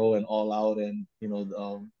zero and all out, and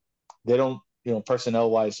they don't.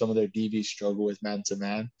 Personnel wise, some of their DBs struggle with man to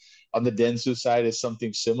man. On the Dentsu side, is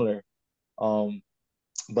something similar. Um,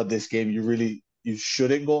 but this game, you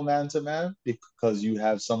shouldn't go man to man because you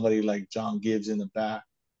have somebody like John Gibbs in the back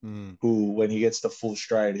mm, who, when he gets the full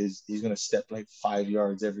stride, he's gonna step like 5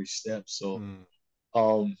 yards every step. So mm.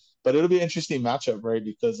 um, but it'll be an interesting matchup, right?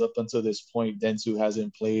 Because up until this point, Dentsu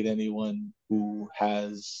hasn't played anyone who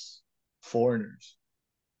has foreigners.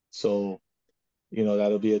 So,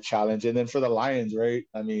 that'll be a challenge. And then for the Lions, right?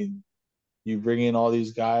 I mean, you bring in all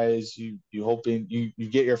these guys, you hoping you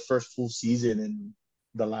get your first full season in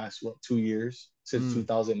the last 2 years since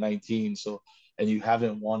 2019. So, and you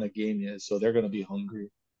haven't won a game yet. So they're gonna be hungry.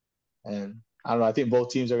 And I don't know, I think both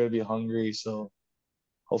teams are gonna be hungry. So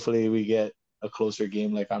hopefully we get a closer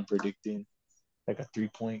game like I'm predicting, like a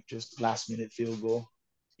 3-point, just last minute field goal.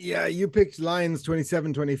 Yeah, you picked Lions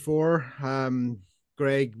 27-24.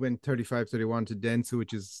 Greg went 35-31 to Dentsu,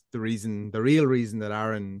 which is the real reason that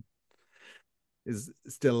Aaron is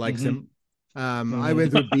still likes him. I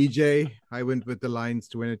went with BJ. I went with the Lions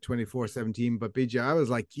to win it 24-17. But BJ, I was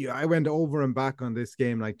like, I went over and back on this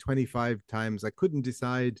game like 25 times. I couldn't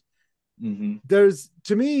decide.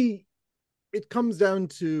 To me, it comes down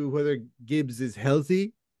to whether Gibbs is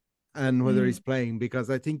healthy and whether he's playing, because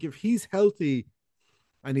I think if he's healthy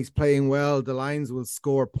and he's playing well, the Lions will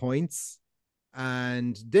score points.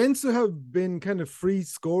 And Dentsu have been kind of free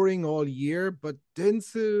scoring all year, but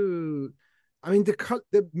Dentsu, I mean,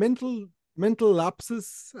 the mental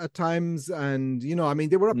lapses at times, and I mean,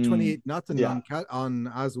 they were up 28-0 on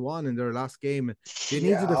Aswan in their last game. They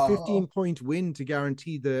needed a 15-point win to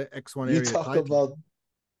guarantee the X1 area title.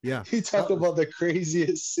 You talk about the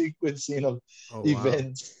craziest sequencing of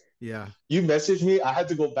events. Wow. Yeah. You messaged me. I had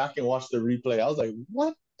to go back and watch the replay. I was like,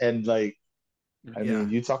 what? And like, I mean,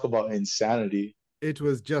 you talk about insanity. It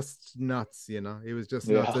was just nuts, it was just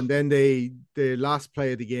nuts. And then the last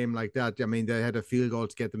play of the game like that, I mean, they had a field goal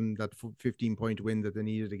to get them that 15-point win that they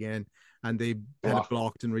needed again. And they had it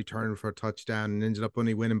blocked and returned for a touchdown and ended up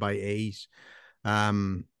only winning by 8. I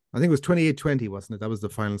think it was 28-20, wasn't it? That was the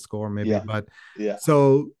final score, maybe. Yeah. But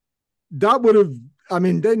so that would have, I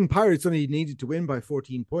mean, then Pirates only needed to win by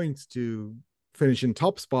 14 points to finish in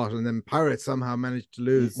top spot, and then Pirates somehow managed to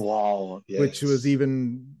lose. Wow. Yes. Which was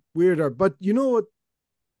even weirder. But you know what?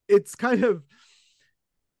 It's kind of,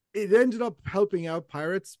 it ended up helping out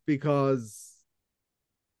Pirates, because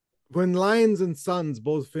when Lions and Suns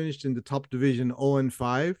both finished in the top division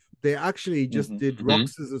 0-5, they actually just did rock,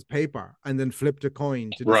 scissors, paper and then flipped a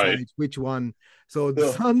coin to decide which one. So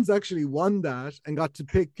the Suns actually won that and got to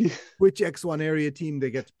pick which X1 area team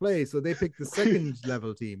they get to play. So they picked the second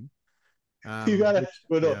level team. You gotta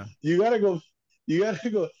go.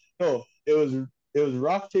 No, it was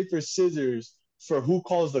rock, paper, scissors for who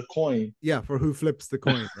calls the coin. Yeah, for who flips the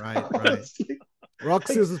coin. Right. Rock,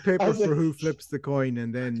 scissors, paper for who flips the coin,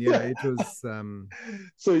 and then it was.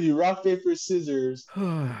 So you rock, paper, scissors,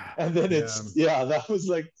 and then that was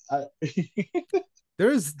like.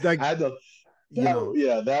 There's like.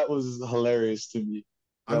 That was hilarious to me.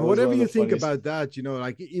 And whatever you think about that,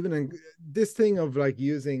 like even in this thing of like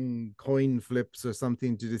using coin flips or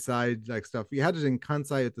something to decide like stuff, we had it in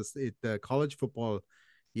Kansai at the college football,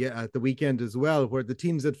 at the weekend as well, where the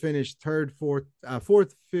teams that finished third, fourth,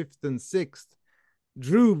 fifth, and sixth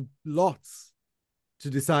drew lots to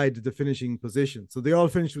decide the finishing position. So they all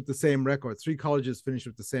finished with the same record. 3 colleges finished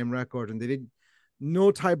with the same record, and they didn't.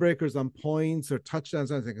 No tiebreakers on points or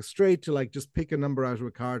touchdowns or anything. Straight to like just pick a number out of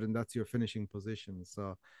a card and that's your finishing position.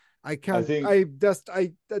 So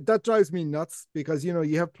that drives me nuts, because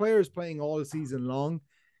you have players playing all season long,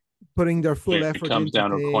 putting their full effort. It comes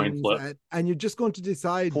down to a coin flip, and you're just going to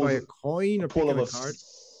decide by a coin or picking a card.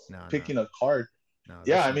 Picking a card.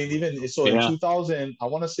 I mean, even so in 2000, I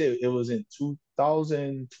want to say it was in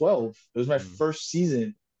 2012. It was my first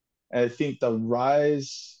season, and I think the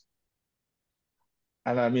Rise.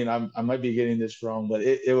 And I mean, I might be getting this wrong, but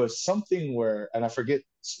it was something where, and I forget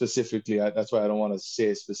specifically. That's why I don't want to say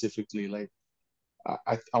it specifically. Like,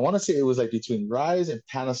 I want to say it was like between Rise and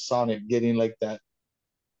Panasonic getting like that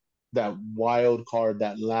wild card,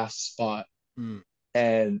 that last spot,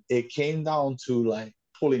 and it came down to like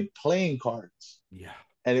pulling playing cards. Yeah,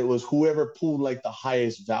 and it was whoever pulled like the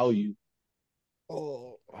highest value.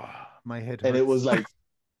 Oh, my head hurts. And it was like.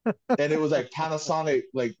 And it was like Panasonic,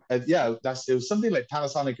 like it was something like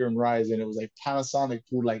Panasonic and Rise, and it was like Panasonic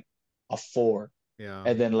pulled like a 4,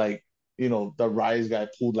 and then like the Rise guy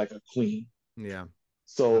pulled like a queen.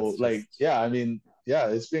 So I mean,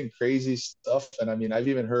 it's been crazy stuff, and I mean, I've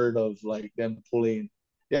even heard of like them pulling,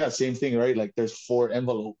 same thing, right? Like there's 4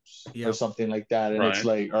 envelopes or something like that, and it's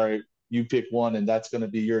like, all right, you pick one, and that's gonna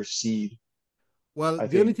be your seed. Well,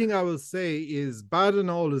 the only thing I will say is bad and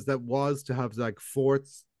all is that was to have like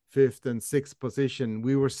 4th, 5th, and 6th position.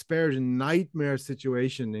 We were spared a nightmare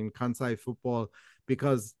situation in Kansai football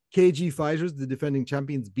because KG Fighters, the defending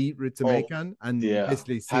champions, beat Ritsumeikan and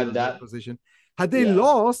basically sealed that position. Had they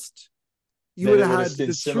lost, you would then it have would had have been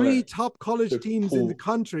the three similar. top college The teams in the who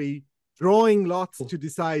country drawing lots to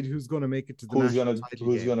decide who's going to make it to the national title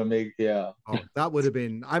who's game. gonna make yeah. Oh, that would have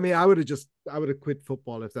been. I mean, I would have quit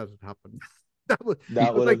football if that had happened. That would, That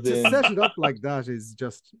but would like have to been set it up like that is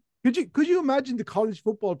just. Could you imagine the college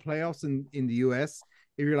football playoffs in the US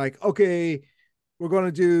if you're like, okay, we're going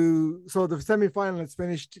to do so the semifinal is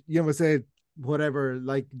finished. You know, say whatever,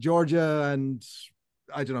 like Georgia and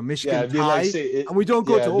I don't know yeah, Michigan it'd be like tie, say it and we don't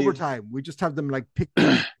go yeah, to it'd be overtime. We just have them like pick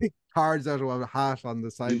cards out of a hat on the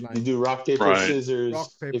you sideline. do rock, paper, Right. Rock scissors.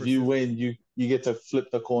 paper If you scissors. win, you get to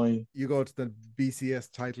flip the coin. You go to the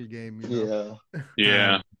BCS title game. You know. Yeah.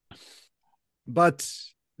 Yeah. But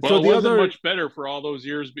Well, so it the wasn't other, much better for all those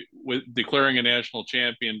years with declaring a national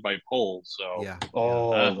champion by polls. So, yeah,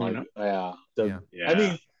 Oh who my knows? yeah. yeah, I Yeah.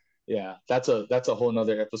 mean, yeah, that's a whole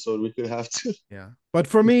nother episode we could have to. yeah. But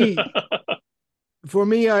for me,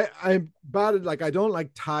 I'm bad at like I don't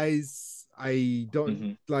like ties. I don't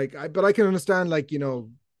Mhm. like but I can understand like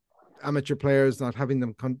amateur players not having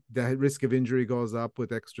them the risk of injury goes up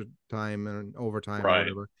with extra time and overtime or Right.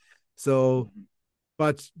 whatever. So, Mhm.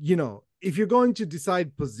 but if you're going to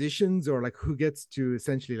decide positions or like who gets to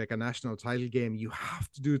essentially like a national title game, you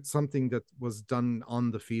have to do something that was done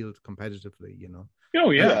on the field competitively. Oh,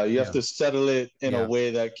 yeah. Yeah, you have Yeah. to settle it in Yeah. a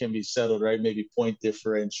way that can be settled, right? Maybe point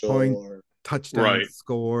differential Point or touchdowns Right.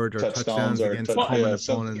 scored or touchdowns or against Well, common yeah,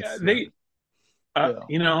 opponents. they, yeah.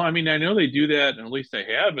 I mean, I know they do that, and at least they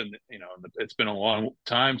have, and it's been a long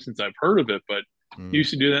time since I've heard of it, but Mm. used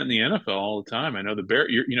to do that in the NFL all the time. I know the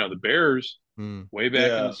the Bears way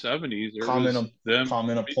back in Yeah. the '70s. There Common was them.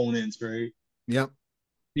 common opponents, right? Yep.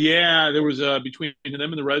 Yeah, there was between them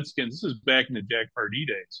and the Redskins. This is back in the Jack Pardee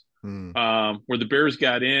days, where the Bears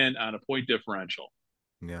got in on a point differential.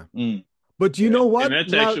 Yeah. Mm. But you know what? And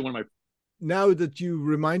that's actually one of my. Now that you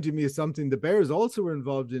reminded me of something, the Bears also were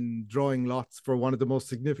involved in drawing lots for one of the most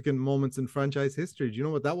significant moments in franchise history. Do you know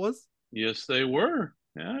what that was? Yes, they were.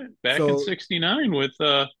 Yeah, back So- in '69 with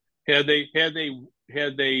had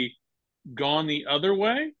they gone the other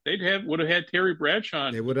way, would have had Terry Bradshaw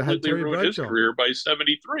and They would have had completely Terry ruined his Bradshaw. career by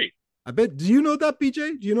 '73. I bet. Do you know that,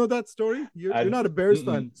 BJ? Do you know that story? You're not a Bears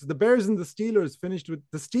fan. So the Bears and the Steelers finished with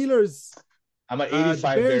the Steelers. I'm an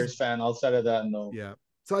 85 Bears- Bears fan. Outside of that, no. Yeah.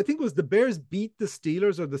 So I think it was the Bears beat the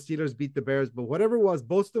Steelers or the Steelers beat the Bears, but whatever it was,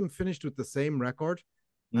 both of them finished with the same record.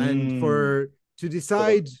 And to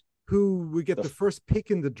decide who would get the first pick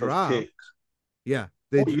in the draft, pick. yeah,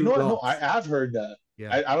 they you know what? No, lots. I've heard that.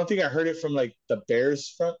 Yeah. I don't think I heard it from like the Bears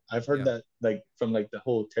front. I've heard that like from like the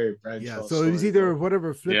whole Terry Bradshaw. Yeah, so it was either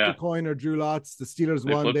whatever flipped Yeah. a coin or drew lots. The Steelers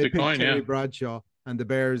They won. flipped They a picked coin, Terry yeah. Bradshaw, and the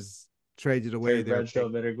Bears traded away Terry their Bradshaw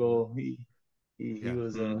pick. better go. He Yeah.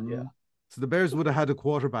 was yeah. So the Bears would have had a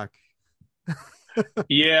quarterback.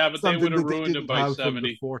 Yeah, but they Something would have that they ruined him didn't by have from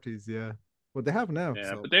the 70. 40s. Yeah, well they have now.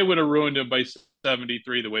 Yeah, So but they would have ruined him by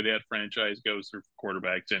 73 the way that franchise goes through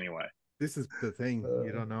quarterbacks anyway. this is the thing.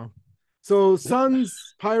 You don't know. So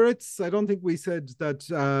Suns, Pirates, I don't think we said that.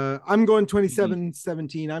 I'm going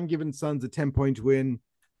 27-17. I'm giving Suns a 10-point win.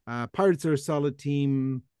 Pirates are a solid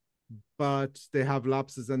team, but they have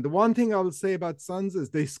lapses. And the one thing I will say about Suns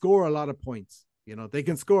is they score a lot of points. They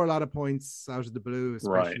can score a lot of points out of the blue,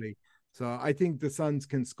 especially. Right. So I think the Suns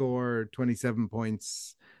can score 27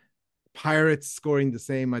 points. Pirates scoring the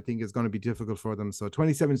same, I think, is going to be difficult for them. So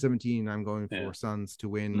 27-17, I'm going for Suns to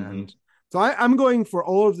win. And so I'm going for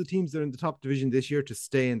all of the teams that are in the top division this year to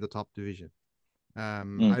stay in the top division. I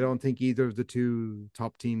don't think either of the two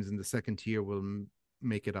top teams in the second tier will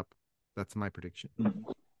make it up. That's my prediction.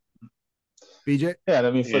 BJ? Yeah,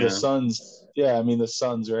 I mean, for the Suns, the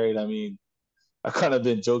Suns, right? I mean, I kind of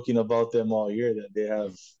been joking about them all year that they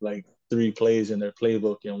have like 3 plays in their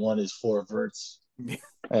playbook and one is 4 verts.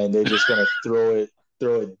 And they're just going to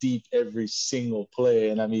throw it deep every single play.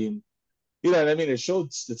 And I mean, it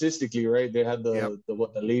showed statistically, right? They had the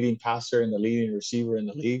leading passer and the leading receiver in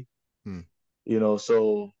the league.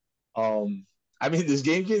 So I mean, this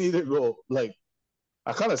game can either go like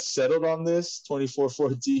I kind of settled on this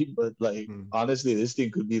 24-14, but like honestly, this thing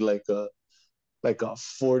could be like a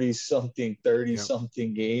 40-something,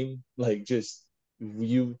 30-something game. Like just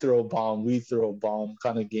you throw a bomb, we throw a bomb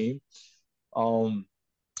kind of game.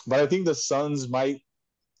 But I think the Suns might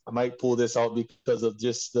pull this out because of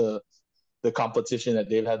just the competition that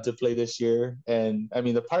they've had to play this year. And I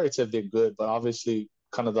mean, the Pirates have been good, but obviously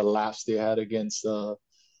kind of the lapse they had against the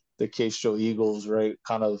Castro Eagles, right,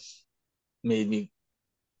 kind of made me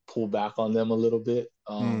pull back on them a little bit.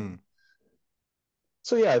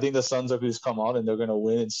 So yeah, I think the Suns are going to come out and they're going to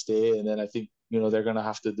win and stay. And then I think, they're going to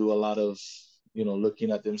have to do a lot of,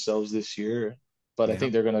 looking at themselves this year. But I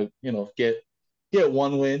think they're going to, get get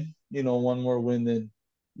one win, one more win than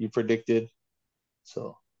you predicted.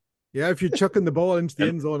 So Yeah, if you're chucking the ball into the And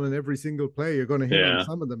end zone on every single play, you're going to hit on yeah,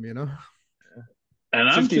 some of them, and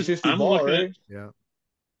 50-50 I'm ball, looking at right? Yeah.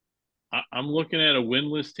 I'm looking at a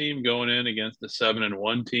winless team going in against a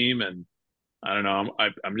 7-1 team, and I don't know.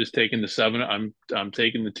 I'm just taking the seven. I'm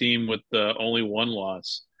taking the team with the only one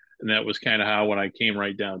loss, and that was kind of how when I came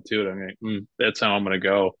right down to it, I'm like, that's how I'm going to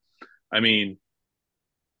go. I mean,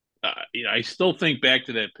 I still think back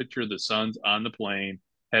to that picture of the Suns on the plane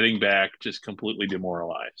heading back, just completely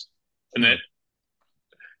demoralized, and Hmm.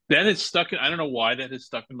 that is stuck. I don't know why that is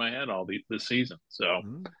stuck in my head this season. So,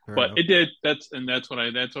 Fair but enough. it did. That's when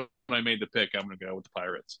I made the pick. I'm going to go with the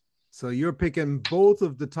Pirates. So you're picking both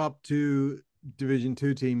of the top two Division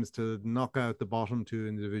Two teams to knock out the bottom two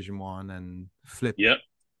in Division One and Yep.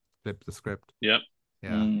 flip the script. Yep.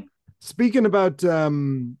 Yeah. Speaking about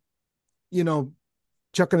you know,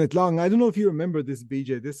 chucking it long. I don't know if you remember this,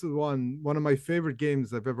 BJ. This is one of my favorite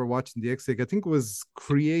games I've ever watched in the X League. I think it was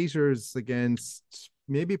Creators against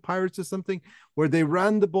maybe Pirates or something, where they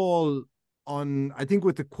ran the ball on, I think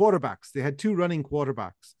with the quarterbacks. They had two running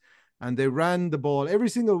quarterbacks and they ran the ball. Every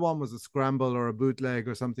single one was a scramble or a bootleg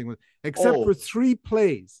or something, except for Oh, 3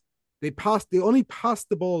 plays. They only passed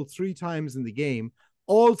the ball 3 times in the game.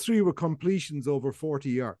 All three were completions over 40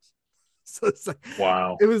 yards. So it's like,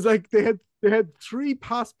 Wow. it was like they had 3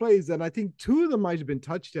 pass plays, and I think 2 of them might have been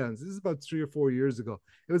touchdowns. This is about 3 or 4 years ago.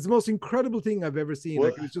 It was the most incredible thing I've ever seen.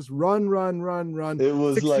 Like what? it was just run, run, run, run, It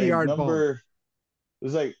was 60 like yard ball. number. It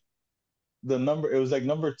was like the number. It was like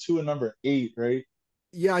number 2 and number 8, right?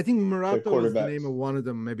 Yeah, I think The Murata was the name quarterbacks. of one of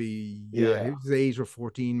them. Maybe, yeah, he Yeah, was 8 or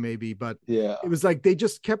 14, maybe. But yeah, it was like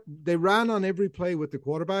they ran on every play with the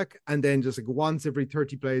quarterback, and then just like once every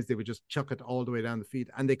 30 plays, they would just chuck it all the way down the field,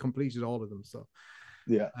 and they completed all of them. So,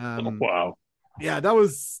 yeah. um, Wow. yeah, that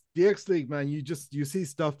was the X League, man. You see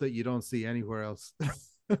stuff that you don't see anywhere else.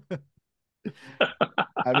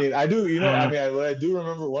 I mean, I do. What I do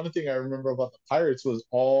remember. One thing I remember about the Pirates was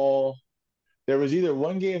all. There was either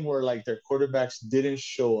one game where like their quarterbacks didn't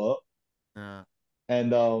show up, Uh,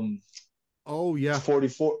 and oh yeah,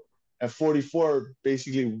 44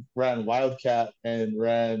 basically ran Wildcat and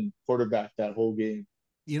ran quarterback that whole game.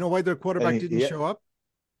 you know why their And quarterback didn't he show up?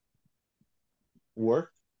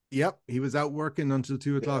 worked. Yep, he was out working until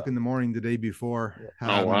 2 o'clock Yeah, in the morning the day before.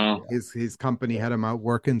 yeah, Oh wow. yeah, His company yeah. had him out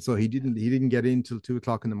working, so he didn't get in till 2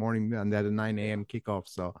 o'clock in the morning, and they had a 9 a.m. kickoff.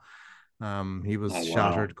 So, he was Oh wow.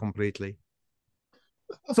 shattered completely.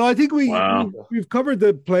 So I think we, Wow. we we've covered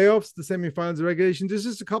the playoffs, the semifinals, the regulation. There's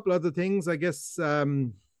just a couple other things, I guess.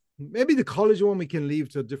 Maybe the college one we can leave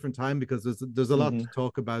to a different time because there's a lot Mm-hmm. to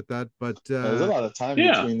talk about that. But There's a lot of time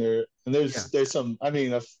Yeah. between there, and yeah, there's some. I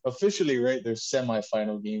mean, officially, right? There's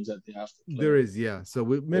semifinal games that they have to there play. is, yeah. So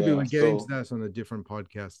maybe Yeah. we'll get into So. that on a different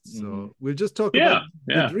podcast. Mm-hmm. So we'll just talk about Yeah.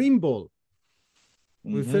 the Yeah. Dream Bowl.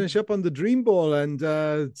 We'll Mm-hmm. finish up on the Dream Bowl, and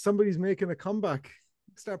somebody's making a comeback.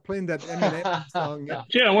 Start playing that Eminem song. Yeah.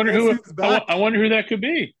 Yeah. Guess who's back? I wonder who that could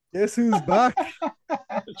be. Guess who's back?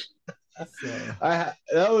 So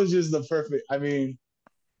That was just the perfect. I mean,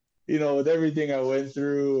 with everything I went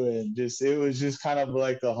through, and just it was just kind of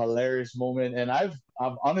like a hilarious moment. And I've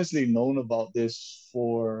honestly known about this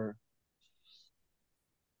for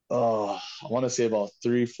I want to say about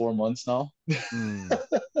 3-4 months now. hmm.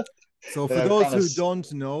 So And for I've those kind of who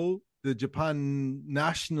don't know, the Japan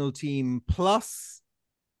national team plus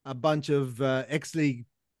a bunch of ex-league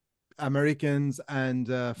Americans and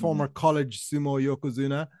former college sumo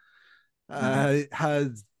yokozuna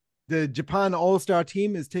has the Japan All-Star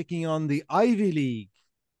team is taking on the Ivy League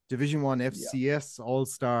Division One yeah, FCS All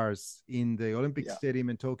Stars in the Olympic yeah. Stadium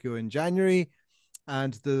in Tokyo in January.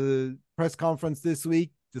 And the press conference this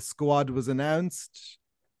week, the squad was announced,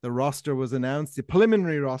 the roster was announced, the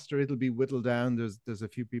preliminary roster. It'll be whittled down. There's a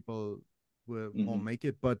few people who won't make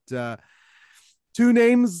it, but 2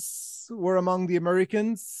 names were among the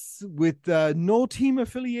Americans with no team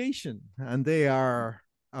affiliation, and they are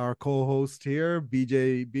our co-host here,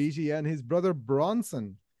 BJ Beatty, and his brother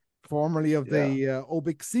Bronson, formerly of Yeah, the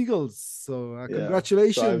Obic Seagulls. So yeah.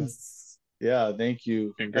 congratulations. Yeah, thank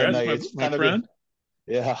you. And Congrats, like it's my kind of been, friend.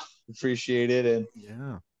 yeah, appreciate it. And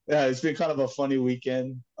Yeah. yeah, it's been kind of a funny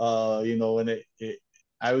weekend. And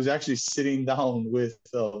I was actually sitting down with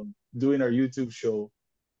doing our YouTube show.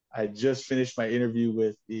 I just finished my interview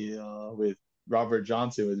with Robert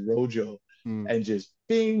Johnson with Rojo, Mm. and just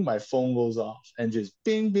bing, my phone goes off, and just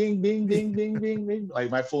bing, bing, bing, bing, bing, bing, bing, like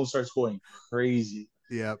my phone starts going crazy,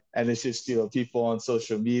 Yeah. and it's just people on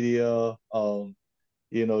social media.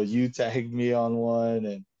 You tagged me on one,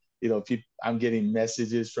 and people, I'm getting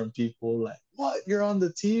messages from people like, "What? You're on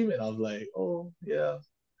the team?" And I'm like, "Oh yeah."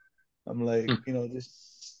 I'm like,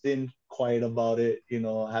 just been quiet about it.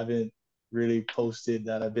 Haven't really posted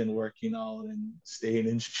that I've been working out and staying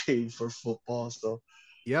in shape for football. So,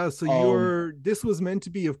 Yeah, so um, this was meant to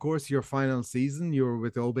be, of course, your final season. You were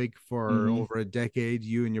with Obik for mhm, over a decade,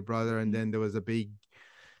 you and your brother, and mhm. then there was a big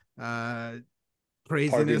uh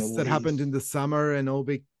Parting craziness of that happened ways. in the summer, and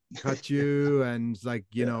Obik cut you, and like,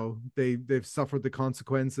 Yeah, they've suffered the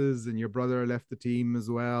consequences, and your brother left the team as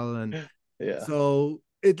well. And yeah. so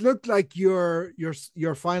it looked like your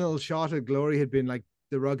final shot at glory had been like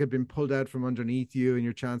the rug had been pulled out from underneath you and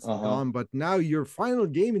your chance had Uh-huh. gone. But now your final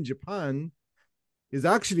game in Japan is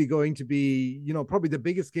actually going to be, probably the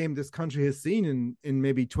biggest game this country has seen in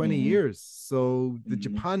maybe 20 Hmm. years. So the Hmm.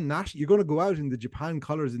 Japan national, you're going to go out in the Japan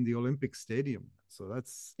colors in the Olympic Stadium. So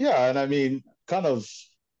that's Yeah, and I mean, kind of,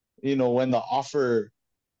 when the offer,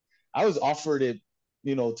 I was offered it,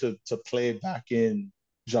 to play back in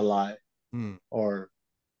July, hmm, or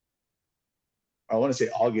I want to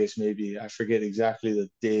say August, maybe. I forget exactly the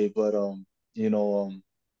day, but you know,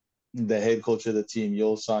 the head coach of the team,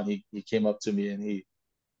 Yosan, he came up to me and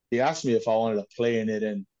he asked me if I wanted to play in it.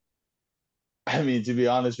 And I mean, to be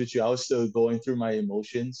honest with you, I was still going through my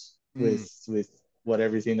emotions hmm, with what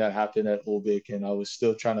everything that happened at Obik, and I was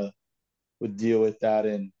still trying to would deal with that.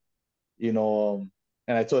 And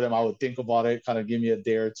and I told him I would think about it, kind of give me a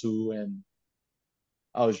day or two. And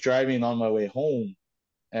I was driving on my way home,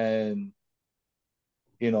 and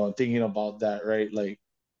thinking about that, right? Like,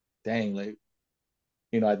 dang, like,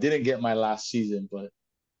 I didn't get my last season, but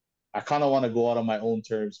I kind of want to go out on my own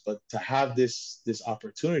terms. But to have this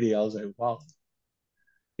opportunity, I was like, wow.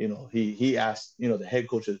 He asked, the head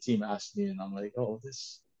coach of the team asked me, and I'm like, oh,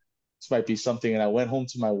 this might be something. And I went home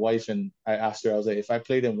to my wife and I asked her, I was like, if I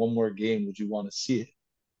played in one more game, would you want to see it?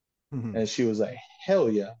 hmm. And she was like, hell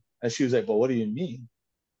yeah. And she was like, but what do you mean?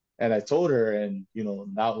 And I told her, and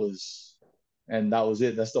that was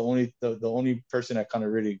it. That's the only person I kind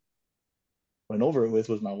of really went over it with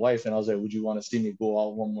was my wife. And I was like, would you want to see me go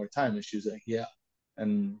out one more time? And she was like, yeah.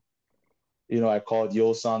 And I called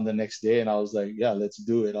Yosan the next day and I was like, yeah, let's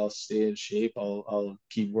do it. I'll stay in shape. I'll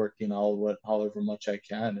keep working out however much I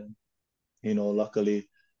can. And luckily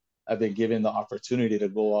I've been given the opportunity to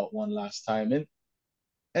go out one last time.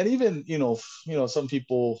 And even some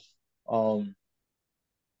people um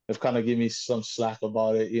have kind of given me some slack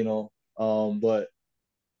about it, but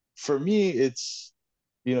for me it's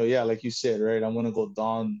yeah, like you said, right, I'm gonna go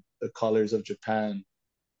don the colors of Japan,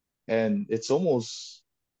 and it's almost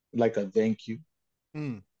like a thank you,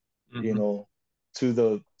 Hmm. you Hmm. know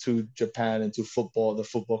to Japan and to football, the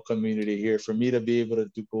football community here, for me to be able to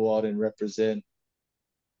go out and represent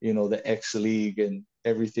the X League and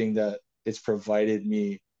everything that it's provided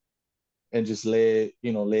me, and just lay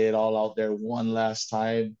it all out there one last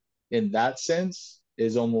time in that sense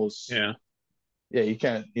is almost, Yeah. yeah, you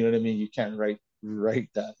can't, you know what I mean? You can't write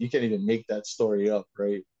that. You can't even make that story up,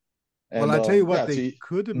 right? Well, And I tell you what, yeah, they to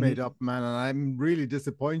could have mhm. made up, man, and I'm really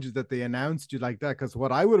disappointed that they announced you like that. Because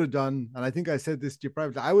what I would have done, and I think I said this to you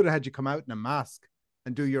privately, I would have had you come out in a mask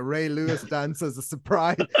and do your Ray Lewis dance as a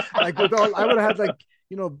surprise. Like with all, I would have had like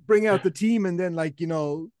bring out the team and then like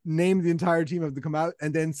name the entire team of the come out,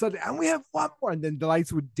 and then suddenly, and we have one more, and then the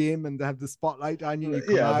lights would dim and they have the spotlight on you, and you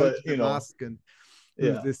come Yeah, out but the mask, and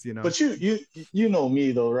who's yeah. this, But you know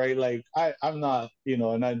me though, right? Like I'm not,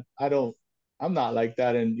 and I don't, I'm not like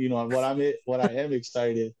that. And what I am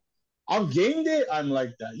excited on game day, I'm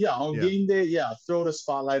like that. Yeah, on Yeah. game day, yeah, throw the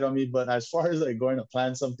spotlight on me. But as far as like going to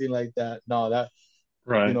plan something like that, no, that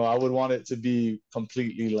Right. I would want it to be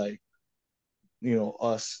completely like,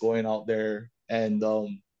 us going out there. And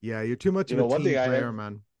Yeah, you're too much of a one thing team I am, player,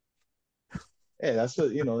 man. hey, that's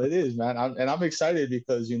what it is, man. I'm excited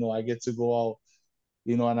because I get to go out,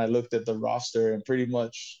 and I looked at the roster and pretty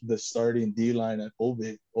much the starting D line at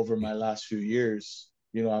Obit over my last few years.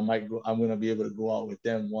 I'm gonna be able to go out with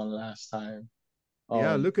them one last time.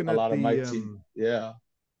 Yeah, looking A at lot of my the team, yeah.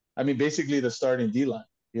 I mean, basically the starting D line.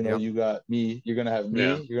 yep. You got me. You're gonna have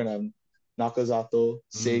Yeah. me. You're gonna have Nakazato,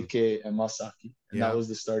 Mm, Seike, and Masaki, and that yeah. was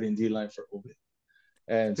the starting D line for Obit.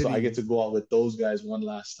 And so I get Pity. to go out with those guys one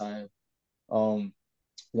last time. Um,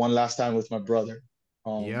 one last time with my brother.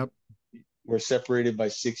 Um, Yep. we're separated by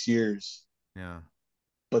 6 years, Yeah.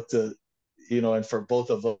 but and for both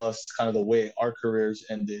of us, kind of the way our careers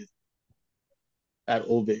ended at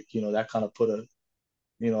Obik, that kind of put a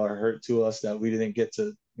hurt to us that we didn't get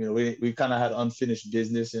to, we kind of had unfinished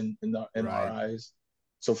business in our Right. eyes.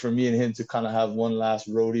 So for me and him to kind of have one last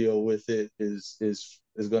rodeo with it is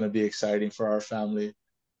going to be exciting for our family.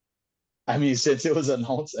 I mean, since it was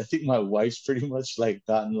announced, I think my wife's pretty much like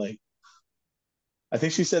gotten like, I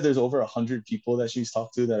think she said there's over 100 people that she's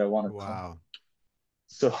talked to that I want to come. Wow.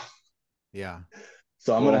 So Yeah.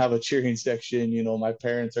 so I'm gonna Cool. have a cheering section. My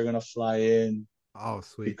parents are gonna fly in Oh,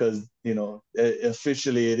 sweet. because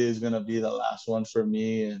officially it is gonna be the last one for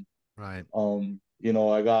me. And Right.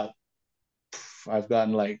 I've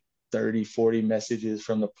gotten like 30, 40 messages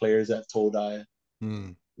from the players at Todai.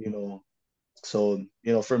 Hmm. You know, so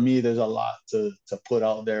for me, there's a lot to put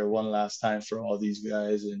out there one last time for all these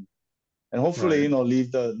guys, and hopefully Right.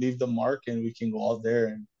 leave the mark, and we can go out there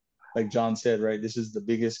and, like John said, right, this is the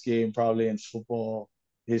biggest game probably in football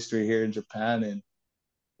history here in Japan. And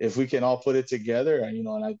if we can all put it together, and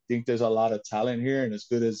I think there's a lot of talent here, and as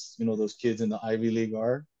good as those kids in the Ivy League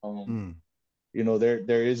are, Hmm.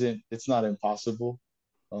 there isn't, it's not impossible.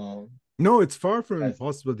 um No, it's far from I,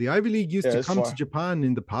 impossible. The Ivy League used yeah, to it's come to far. Japan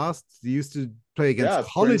in the past. They used to play against Yeah,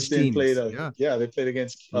 college Princeton played teams. a Yeah. yeah, they played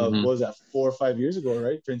against Hmm. what was that, 4 or 5 years ago,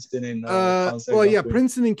 right? Princeton and Kansai Well, yeah, Gakuin.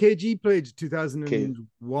 Princeton and KG played Okay,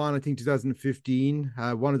 2001, I think 2015.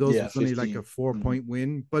 One of those yeah, was only like a 15. 4 point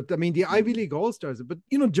win. But I mean, the Ivy League All Stars, but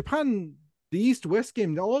Japan, the East West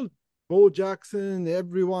game, all Bo Jackson,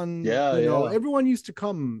 everyone, Yeah, yeah. everyone used to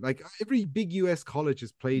come. Like every big US college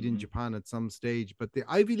has played in Mhm. Japan at some stage, but the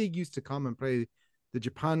Ivy League used to come and play the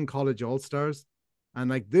Japan College All Stars. And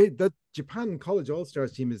like that Japan College All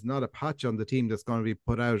Stars team is not a patch on the team that's going to be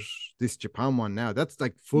put out this Japan one now. That's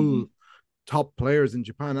like full Mhm. top players in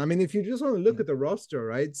Japan. I mean, if you just want to look Mhm. at the roster,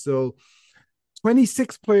 right? So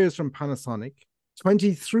 26 players from Panasonic,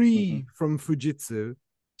 23 Mhm. from Fujitsu,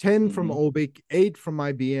 10 from Mhm. Obic, 8 from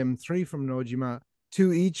IBM, 3 from Nojima,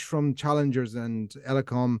 2 each from Challengers and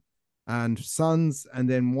Elecom and Suns, and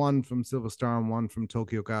then 1 from Silver Star and 1 from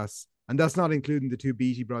Tokyo Gas. And that's not including the 2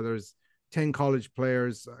 Beatty brothers, 10 college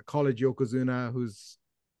players, college Yokozuna, who's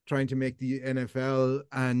trying to make the NFL,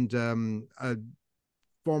 and a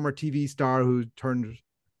former TV star who turned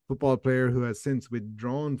football player who has since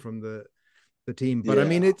withdrawn from the team. But I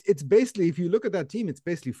mean, Yeah. it's basically, if you look at that team, it's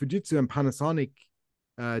basically Fujitsu and Panasonic,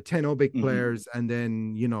 10 Obic Mhm. players, and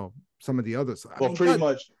then some of the others. I Well, mean pretty that,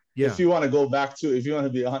 much, yeah. if you want to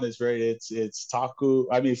be honest, right, it's Taku.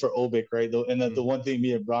 I mean, for Obic, right? And the Mm, one thing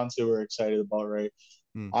me and Bronson were excited about, right?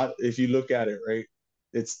 mm, If you look at it, right,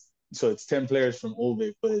 it's 10 players from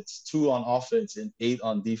Obic, but it's 2 on offense and 8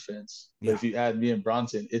 on defense. But yeah, if you add me and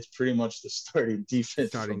Bronson, it's pretty much the starting defense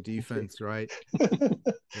starting from Obic. defense, right?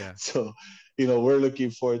 Yeah, So, we're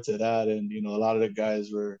looking forward to that, and a lot of the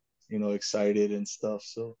guys were excited and stuff.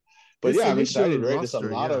 So, but this yeah, I'm initial excited, right?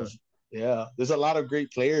 roster, yeah. There's a lot of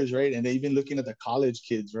great players, right? And even looking at the college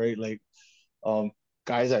kids, right? Like um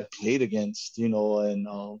guys I played against, and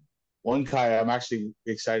one guy I'm actually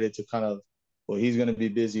excited to kind of, well, he's gonna be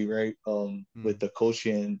busy, right? With Mm. the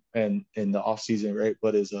coaching and in the off season, right?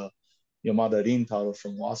 But is Yamada Rintaro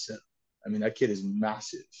from Wasa. I mean, that kid is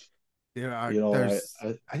massive. There's,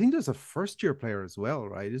 I I think there's a first year player as well,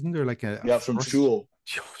 right? Isn't there like a yeah, from first? Chuo,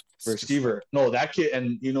 It's just like, receiver. No, that kid,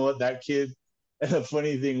 and you know what, that kid. And the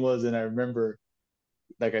funny thing was, and I remember,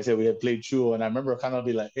 like I said, we had played Chuo, and I remember kind of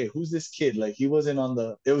be like, "Hey, who's this kid?" Like he wasn't on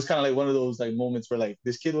the. It was kind of like one of those like moments where like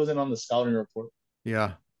this kid wasn't on the scouting report,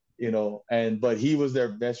 yeah, and but he was their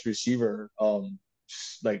best receiver,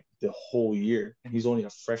 like the whole year, and he's only a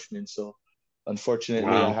freshman. So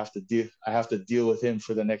unfortunately, I Wow. have to deal with him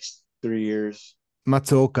for the next 3 years.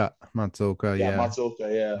 Matsuoka, Yeah, yeah.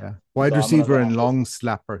 Matsuoka, yeah. Yeah, wide So I'm gonna receiver and have to, long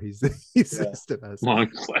slapper. He's yeah. listed as Long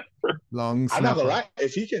slap. long I'm not gonna snapper. lie.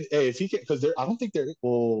 If he can, because I don't think there.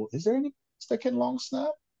 Well, is there any that can long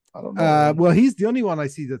snap? I don't know. Well, he's the only one I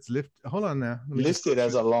see that's lift. Hold on now, let me just go Listed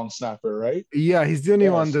as through. a long snapper, right? Yeah, he's the only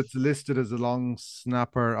one Yes. that's listed as a long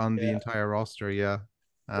snapper on the Yeah. entire roster. Yeah.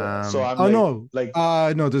 Yeah. So I'm Oh no. like,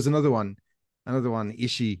 No. There's another one. Another one.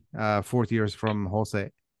 Ishii, 4th years from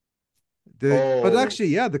Jose. But oh, actually,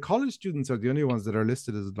 yeah, the college students are the only ones that are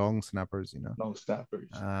listed as long snappers. long snappers.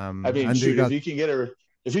 I mean, And they shoot, got, if you can get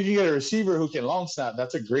a receiver who can long snap,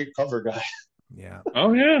 that's a great cover guy. yeah,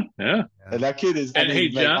 Oh yeah, yeah. yeah, And that kid is, I And hey,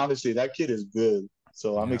 mean, like John. honestly, that kid is good.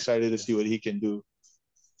 So I'm yeah, excited to see what he can do.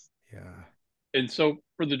 yeah. And so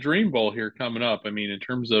for the Dream Bowl here coming up, I mean, in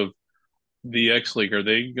terms of the X League, are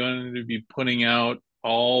they going to be putting out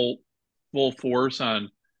all full force on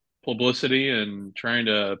publicity and trying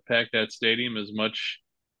to pack that stadium as much?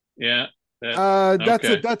 Yeah, that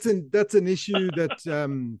okay, That's an issue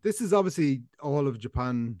that this is obviously all of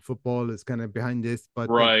Japan football is kind of behind this, but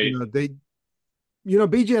like right.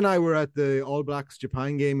 BJ and I were at the All Blacks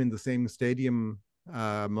Japan game in the same stadium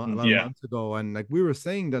a lot of Yeah, months ago, and like we were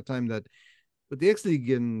saying that time that But the X-League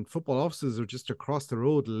and football offices are just across the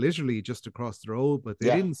road, literally just across the road, but they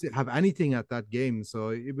Yeah. didn't have anything at that game. So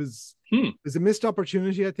it was a missed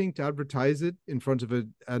opportunity, I think, to advertise it in front of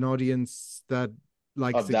an audience that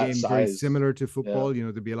likes Of the that game very size. similar to Yeah. football. You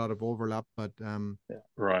know, there'd be a lot of overlap, but Yeah.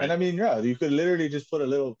 Right. And I mean, yeah, you could literally just put a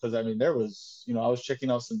little, because I mean, there was, I was checking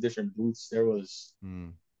out some different booths. There was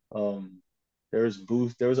a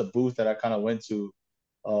booth that I kind of went to.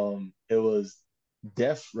 It was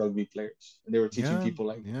deaf rugby players, and they were teaching people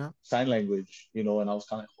like sign language, and I was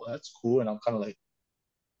kind of like, well, that's cool. And I'm kind of like,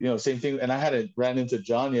 same thing. And I hadn't ran into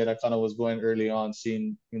John yet. I kind of was going early on,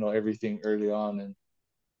 seeing, everything early on. And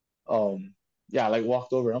yeah, I like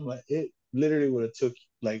walked over. I'm like, it literally would have took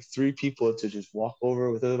like 3 people to just walk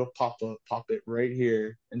over with a little pop it right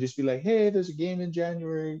here and just be like, hey, there's a game in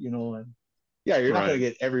January, and yeah, you're not gonna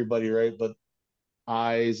get everybody, right? But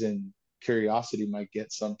eyes and curiosity might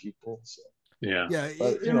get some people. So yeah,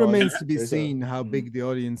 but, it remains to be seen how big the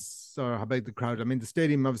audience or how big the crowd. I mean, the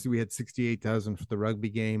stadium, obviously we had 68,000 for the rugby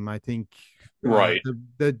game. I think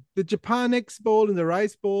the Japan X Bowl and the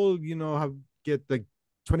Rice Bowl, have get like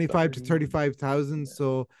 25 to 35,000.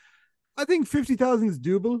 So I think 50,000 is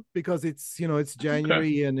doable because it's it's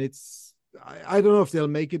January and it's I don't know if they'll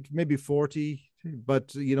make it, maybe 40,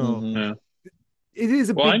 but it is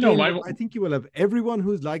a big game. I think you will have everyone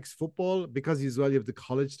who likes football because you have the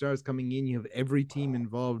college stars coming in. You have every team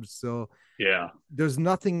involved. So yeah, there's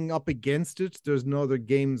nothing up against it. There's no other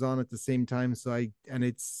games on at the same time. So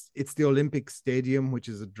it's the Olympic Stadium, which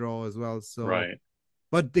is a draw as well. So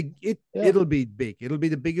but it'll be big. It'll be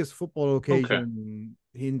the biggest football occasion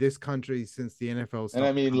in this country since the NFL. And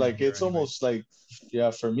I mean, like, it's almost like,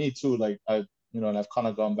 for me too. Like and I've kind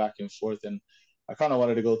of gone back and forth, and I kind of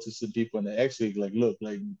wanted to go to some people in the X League, like, look,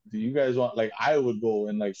 like, do you guys want, like, I would go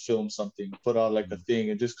and like film something, put out like a thing,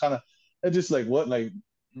 and just kind of, and just like what, like,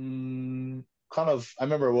 kind of, I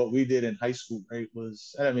remember what we did in high school, right?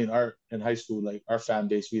 And I mean, in high school, like, our fan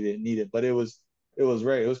base, we didn't need it, but it was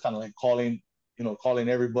right. It was kind of like calling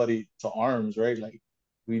everybody to arms, right? Like,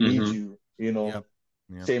 we need you, Yep.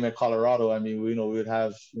 Same at Colorado. I mean, we would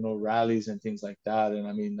have, rallies and things like that. And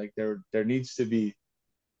I mean, like, there needs to be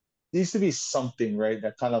something, right,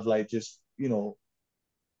 that kind of like just, in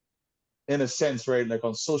a sense, right, like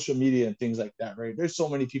on social media and things like that, right? There's so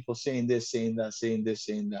many people saying this, saying that, saying this,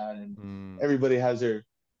 saying that, and everybody has their,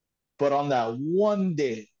 but on that one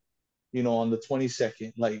day, on the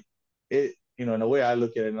 22nd, like, it, in a way I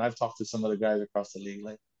look at it, and I've talked to some of the guys across the league,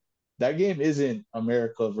 like, that game isn't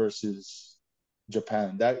America versus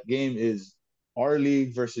Japan. That game is our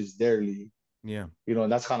league versus their league. Yeah.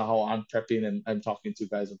 And that's kind of how I'm prepping and I'm talking to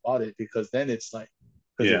guys about it, because then it's like,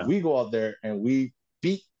 because if we go out there and we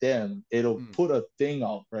beat them, it'll put a thing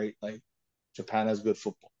out, right? Like, Japan has good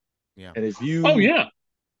football. Yeah. And if you,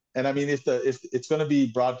 and I mean, if it's going to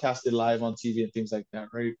be broadcasted live on TV and things like that,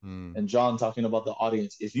 right? And John talking about the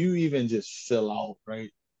audience, if you even just fill out,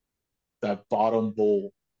 right, that bottom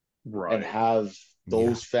bowl, and have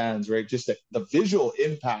those fans, right, just the visual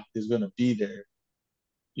impact is going to be there.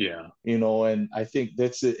 Yeah. And I think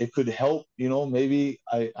that's it. It could help, maybe,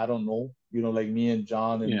 I don't know, like me and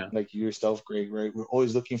John and like yourself, Greg, right? We're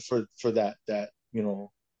always looking for that,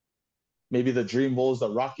 maybe the dream bowl is the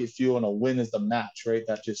rocket fuel and a win is the match, right?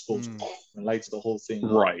 That just goes and lights the whole thing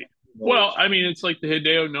up. Right. Well, I mean, it's like the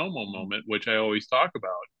Hideo Nomo moment, which I always talk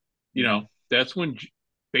about. That's when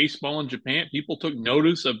baseball in Japan, people took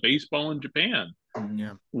notice of baseball in Japan.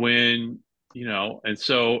 Yeah. When, and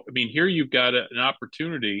so, I mean, here you've got an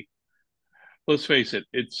opportunity. Let's face it,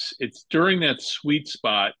 it's during that sweet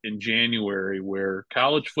spot in January where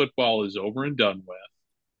college football is over and done with.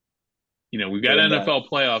 We've got NFL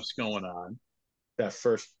playoffs going on. That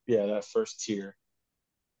first tier.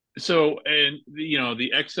 So, and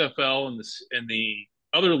the XFL and the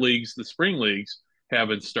other leagues, the spring leagues,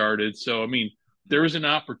 haven't started. So, I mean, there's an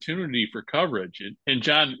opportunity for coverage. And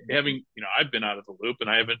John, having, I've been out of the loop and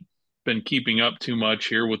I haven't been keeping up too much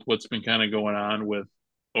here with what's been kind of going on with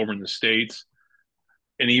over in the States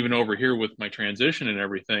and even over here with my transition and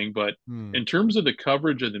everything. But in terms of the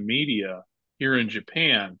coverage of the media here in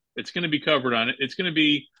Japan, it's going to be covered it's going to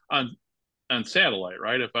be on satellite,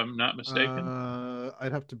 right? If I'm not mistaken.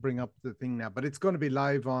 I'd have to bring up the thing now, but it's going to be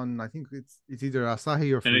live on, I think it's either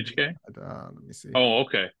Asahi or NHK. Let me see. Oh,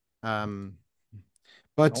 okay.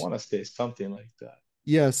 But I want to say something like that.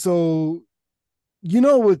 Yeah. So,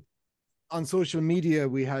 on social media,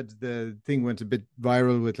 we had the thing went a bit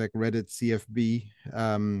viral with like Reddit CFB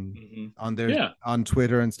on there on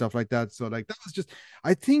Twitter and stuff like that. So like that was just,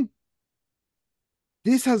 I think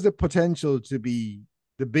this has the potential to be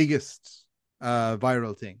the biggest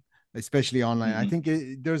viral thing especially online. I Hmm.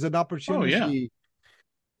 think there's an Oh yeah. opportunity.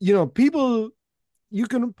 You know, people, you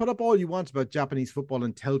can put up all you want about Japanese football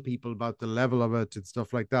and tell people about the level of it and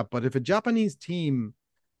stuff like that. But if a Japanese team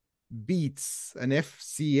beats an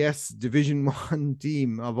FCS Division One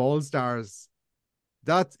team of All Stars,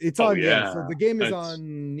 that's it's Oh on. Yeah, so yeah. the game is That's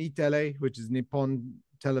on NITELE, which is Nippon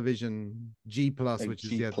Television G Plus, Like which is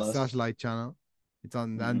G the plus. satellite channel. It's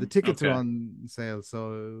on, and the Hmm. tickets are okay. on sale.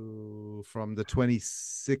 So from the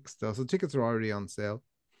 26th, so tickets are already on sale.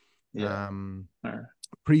 Yeah. Um, All right.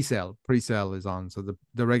 pre-sale is on, so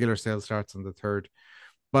the regular sale starts on the third.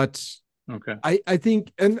 But Okay. I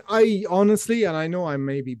think, and I honestly, and I know I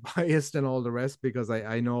may be biased and all the rest because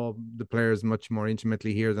I know the players much more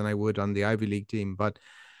intimately here than I would on the Ivy League team, but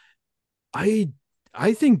I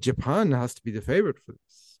I think Japan has to be the favorite for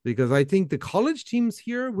this because I think the college teams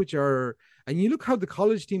here, which are, and you look how the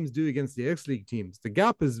college teams do against the X League teams, the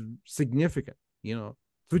gap is significant. You know,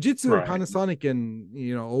 Fujitsu and Right. Panasonic and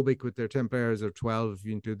Obic with their 10 players or 12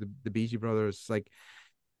 into the Beatty brothers, like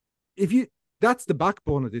if you that's the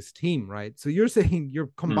backbone of this team, right? So you're saying you're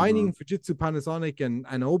Hmm. combining Fujitsu, Panasonic, and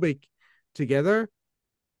Obic together,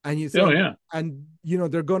 and you Oh say, yeah. and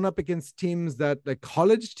they're going up against teams that like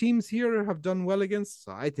college teams here have done well against.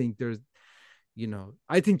 So I think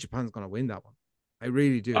I think Japan's going to win that one. I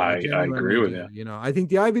really do. I I agree genuinely with do. you. I think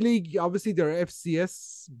the Ivy League, obviously, they're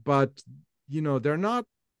FCS, but they're not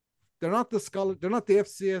the scholar, they're not the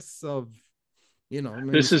FCS of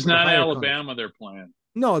maybe This some is of the not higher college. Alabama they're playing.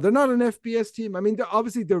 No, they're not an FBS team. I mean,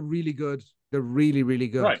 they're really good. They're really, really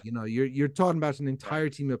good. Right. You're talking about an Right. entire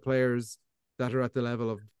team of players that are at the level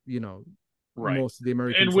of Right. most of the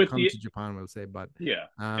Americans And that with come the to Japan will say. But yeah.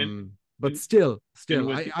 And um, but and still,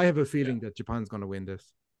 with I have a yeah. feeling that Japan's going to win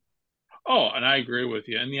this. Oh, and I agree with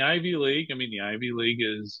you. And the Ivy League, I mean, the Ivy League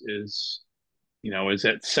is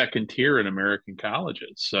at second tier in American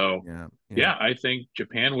colleges. So, Yeah, yeah. yeah, I think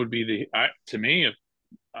Japan would be to me, if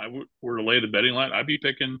were to lay the betting line, I'd be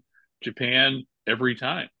picking Japan every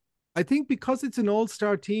time. I think because it's an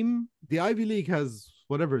all-star team, the Ivy League has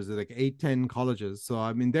whatever is it like 8, 10 colleges. So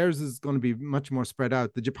I mean, theirs is going to be much more spread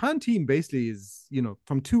out. The Japan team basically is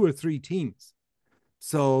from 2 or 3 teams.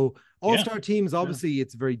 So Yeah, all-star teams, yeah, obviously,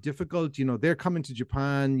 it's very difficult. They're coming to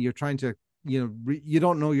Japan. You're trying to, you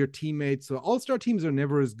don't know your teammates. So all-star teams are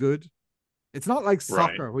never as good. It's not like right.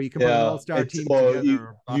 soccer where you can put an Yeah. all-star It's team well, together you or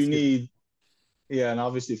you basketball. need yeah, and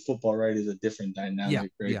obviously football, right, is a different Yeah,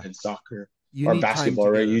 dynamic, right, yeah. than soccer You or need time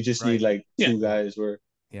basketball, right? You together, just need right? like Yeah. two Yeah, guys where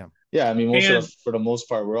yeah. yeah, I mean And for the most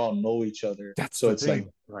part we all know each other. That's So the it's like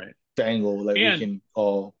thing. right. bango, like we And can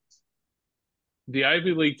all the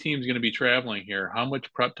Ivy League team's going to be traveling here. How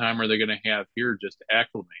much prep time are they going to have here just to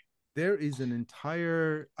acclimate? There is an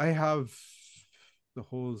entire. I have the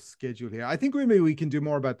whole schedule here. I think maybe we can do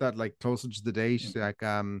more about that like closer to the date. Like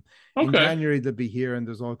in Okay. January they'll be here and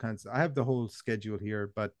there's all kinds. I have the whole schedule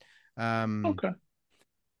here, but um Okay. I'm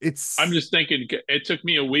it's just thinking it took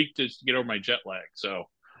me a week to get over my jet lag. So,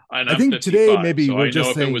 and I I'm think today 55. maybe So we're I know just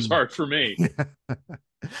if it was saying hard for me.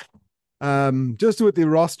 just with the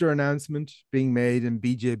roster announcement being made and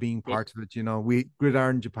BJ being Well, part of it, we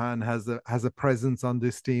Gridiron Japan has a presence on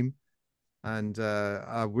this team. And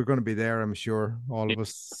we're going to be there, I'm sure, all of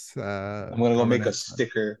us I'm gonna go covering make a it.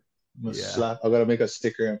 sticker. Yeah, I gotta make a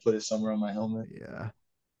sticker and put it somewhere on my helmet. yeah,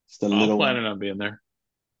 It's the I'm little one. planning on being there.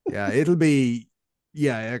 yeah. It'll be,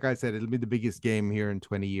 yeah, like I said, it'll be the biggest game here in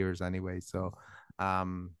 20 years anyway. So,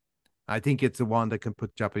 um, I think it's the one that can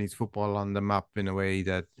put Japanese football on the map in a way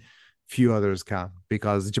that few others can,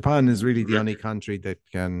 because Japan is really the only country that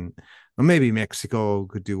can. Well, maybe Mexico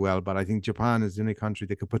could do well, but I think Japan is the only country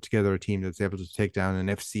that could put together a team that's able to take down an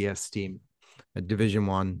FCS team, a Division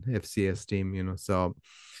One FCS team. So,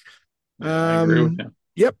 Yeah, I agree with you.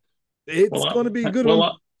 yep, it's Well, going to be a good well,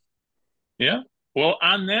 one. yeah. Well,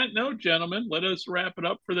 on that note, gentlemen, let us wrap it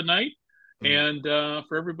up for the night. Mm. And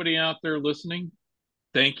for everybody out there listening,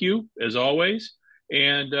 thank you as always.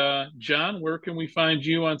 And John, where can we find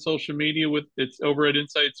you on social media? With it's over at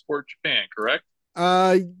Inside Sport Japan, correct?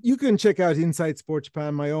 You can check out Inside Sports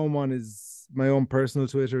Japan. My own one is my own personal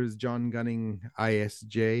Twitter is John Gunning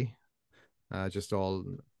ISJ. Just all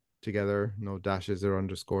together, no dashes or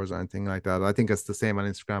underscores or anything like that. I think it's the same on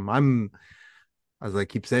Instagram. As I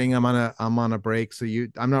keep saying, I'm on a break, so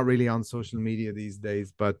I'm not really on social media these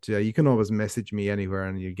days. But you can always message me anywhere,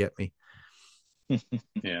 and you get me.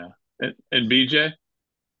 Yeah. And BJ?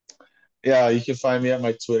 Yeah, you can find me at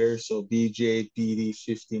my Twitter, so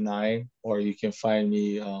BJBD59, or you can find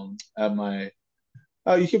me at my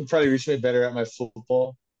you can probably reach me better at my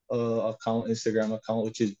football account, Instagram account,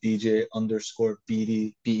 which is BJ underscore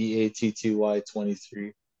BD BEATTY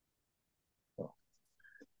 23. So,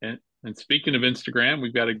 And speaking of Instagram,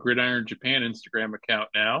 we've got a Gridiron Japan Instagram account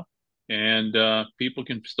now, and people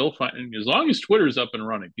can still find, as long as Twitter's up and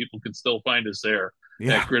running, people can still find us there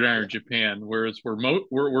Yeah. at Gridiron Japan, whereas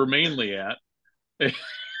we're mainly at.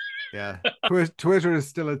 Yeah, Twitter is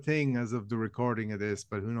still a thing as of the recording of this,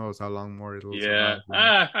 but who knows how long more it'll Yeah,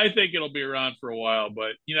 survive. I think it'll be around for a while.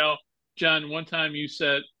 But John, one time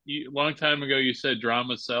long time ago, you said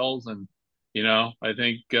drama sells, and I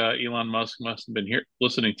think Elon Musk must have been here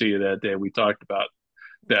listening to you that day. We talked about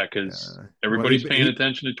that because Well, everybody's paying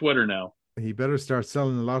attention to Twitter now. He better start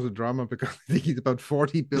selling a lot of drama because I think he's about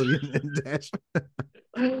 40 billion in debt.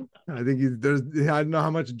 I think I don't know how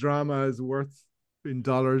much drama is worth in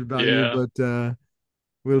dollars value, Yeah. but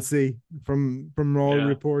we'll see. From all Yeah.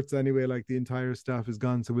 reports anyway, like the entire staff is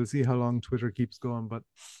gone, so we'll see how long Twitter keeps going. But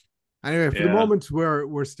anyway, for the Yeah. moment,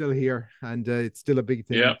 we're still here, and it's still a big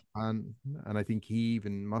thing Yeah. in Japan. And I think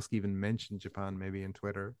Musk even mentioned Japan maybe in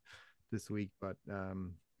Twitter this week. But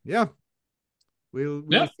yeah, we'll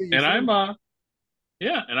Yeah. see you And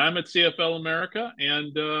soon. I'm at CFL America,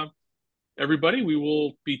 and everybody, we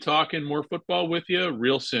will be talking more football with you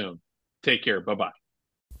real soon. Take care. Bye-bye.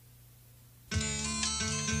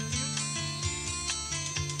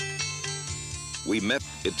 We met,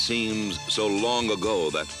 it seems, so long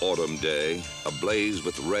ago that autumn day, ablaze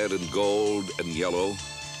with red and gold and yellow.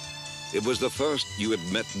 It was the first you had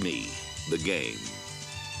met me, the game.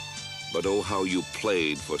 But oh, how you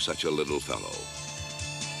played for such a little fellow.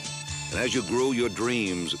 And as you grew, your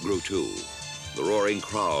dreams grew too. The roaring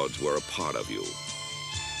crowds were a part of you.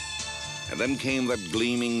 And then came that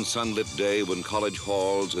gleaming sunlit day when college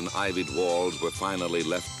halls and ivied walls were finally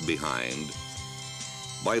left behind.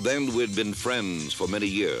 By then, we'd been friends for many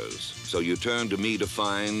years, so you turned to me to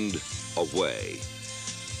find a way.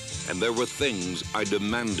 And there were things I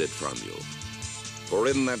demanded from you. For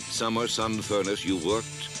in that summer sun furnace, you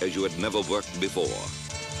worked as you had never worked before.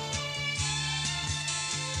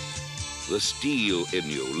 The steel in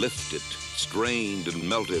you lifted, strained and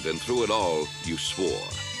melted, and through it all, you swore.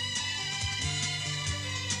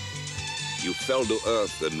 You fell to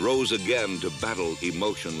earth and rose again to battle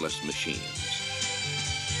emotionless machines.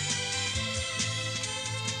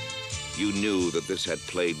 You knew that this had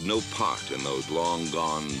played no part in those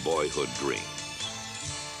long-gone boyhood dreams.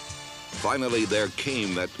 Finally, there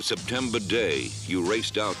came that September day you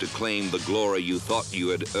raced out to claim the glory you thought you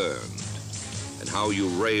had earned. And how you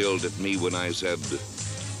railed at me when I said,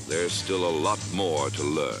 there's still a lot more to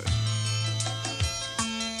learn.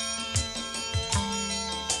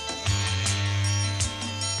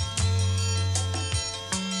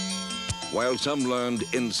 While some learned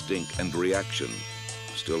instinct and reaction,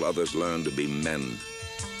 still others learned to be men.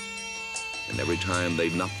 And every time they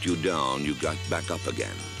knocked you down, you got back up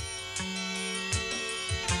again.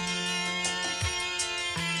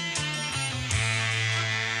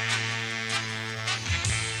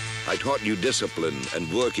 I taught you discipline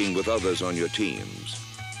and working with others on your teams.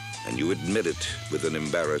 And you admit it with an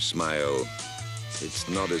embarrassed smile. It's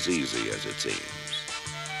not as easy as it seems.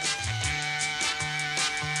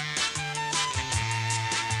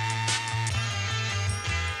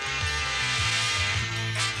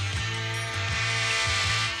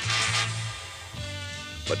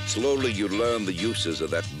 But slowly you learned the uses of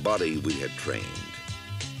that body we had trained.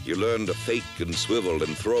 You learned to fake and swivel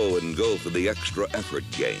and throw and go for the extra effort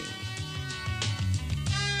game.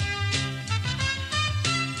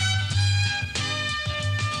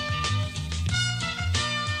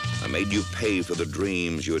 I made you pay for the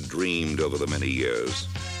dreams you had dreamed over the many years.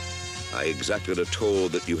 I exacted a toll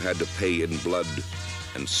that you had to pay in blood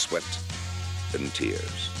and sweat and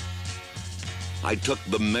tears. I took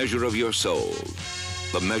the measure of your soul,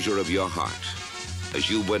 the measure of your heart, as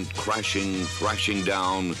you went crashing, thrashing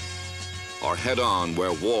down, or head on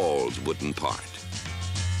where walls wouldn't part.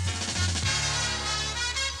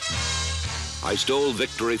 I stole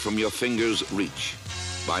victory from your fingers' reach,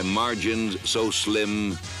 by margins so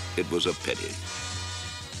slim, it was a pity.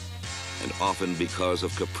 And often because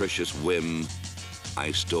of capricious whim,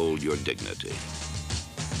 I stole your dignity.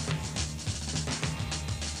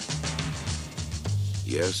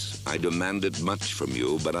 Yes, I demanded much from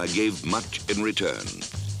you, but I gave much in return.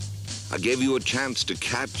 I gave you a chance to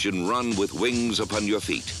catch and run with wings upon your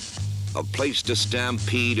feet, a place to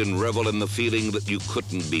stampede and revel in the feeling that you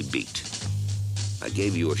couldn't be beat. I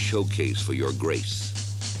gave you a showcase for your grace,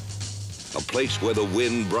 a place where the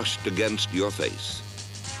wind brushed against your face,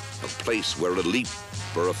 a place where a leap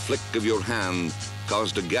or a flick of your hand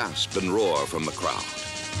caused a gasp and roar from the crowd.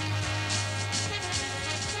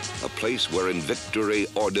 A place where in victory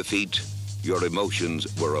or defeat, your emotions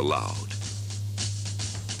were allowed.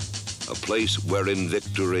 A a place where in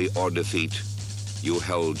victory or defeat, you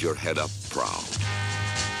held your head up proud.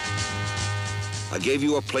 I gave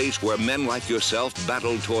you a place where men like yourself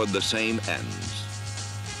battled toward the same ends.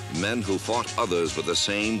 Men who fought others with the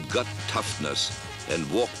same gut toughness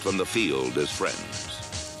and walked from the field as friends.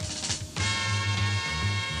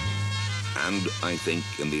 And I think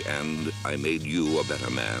in the end, I made you a better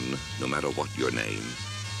man, no matter what your name.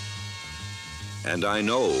 And I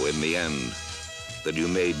know in the end that you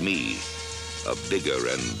made me a bigger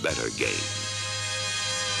and better game.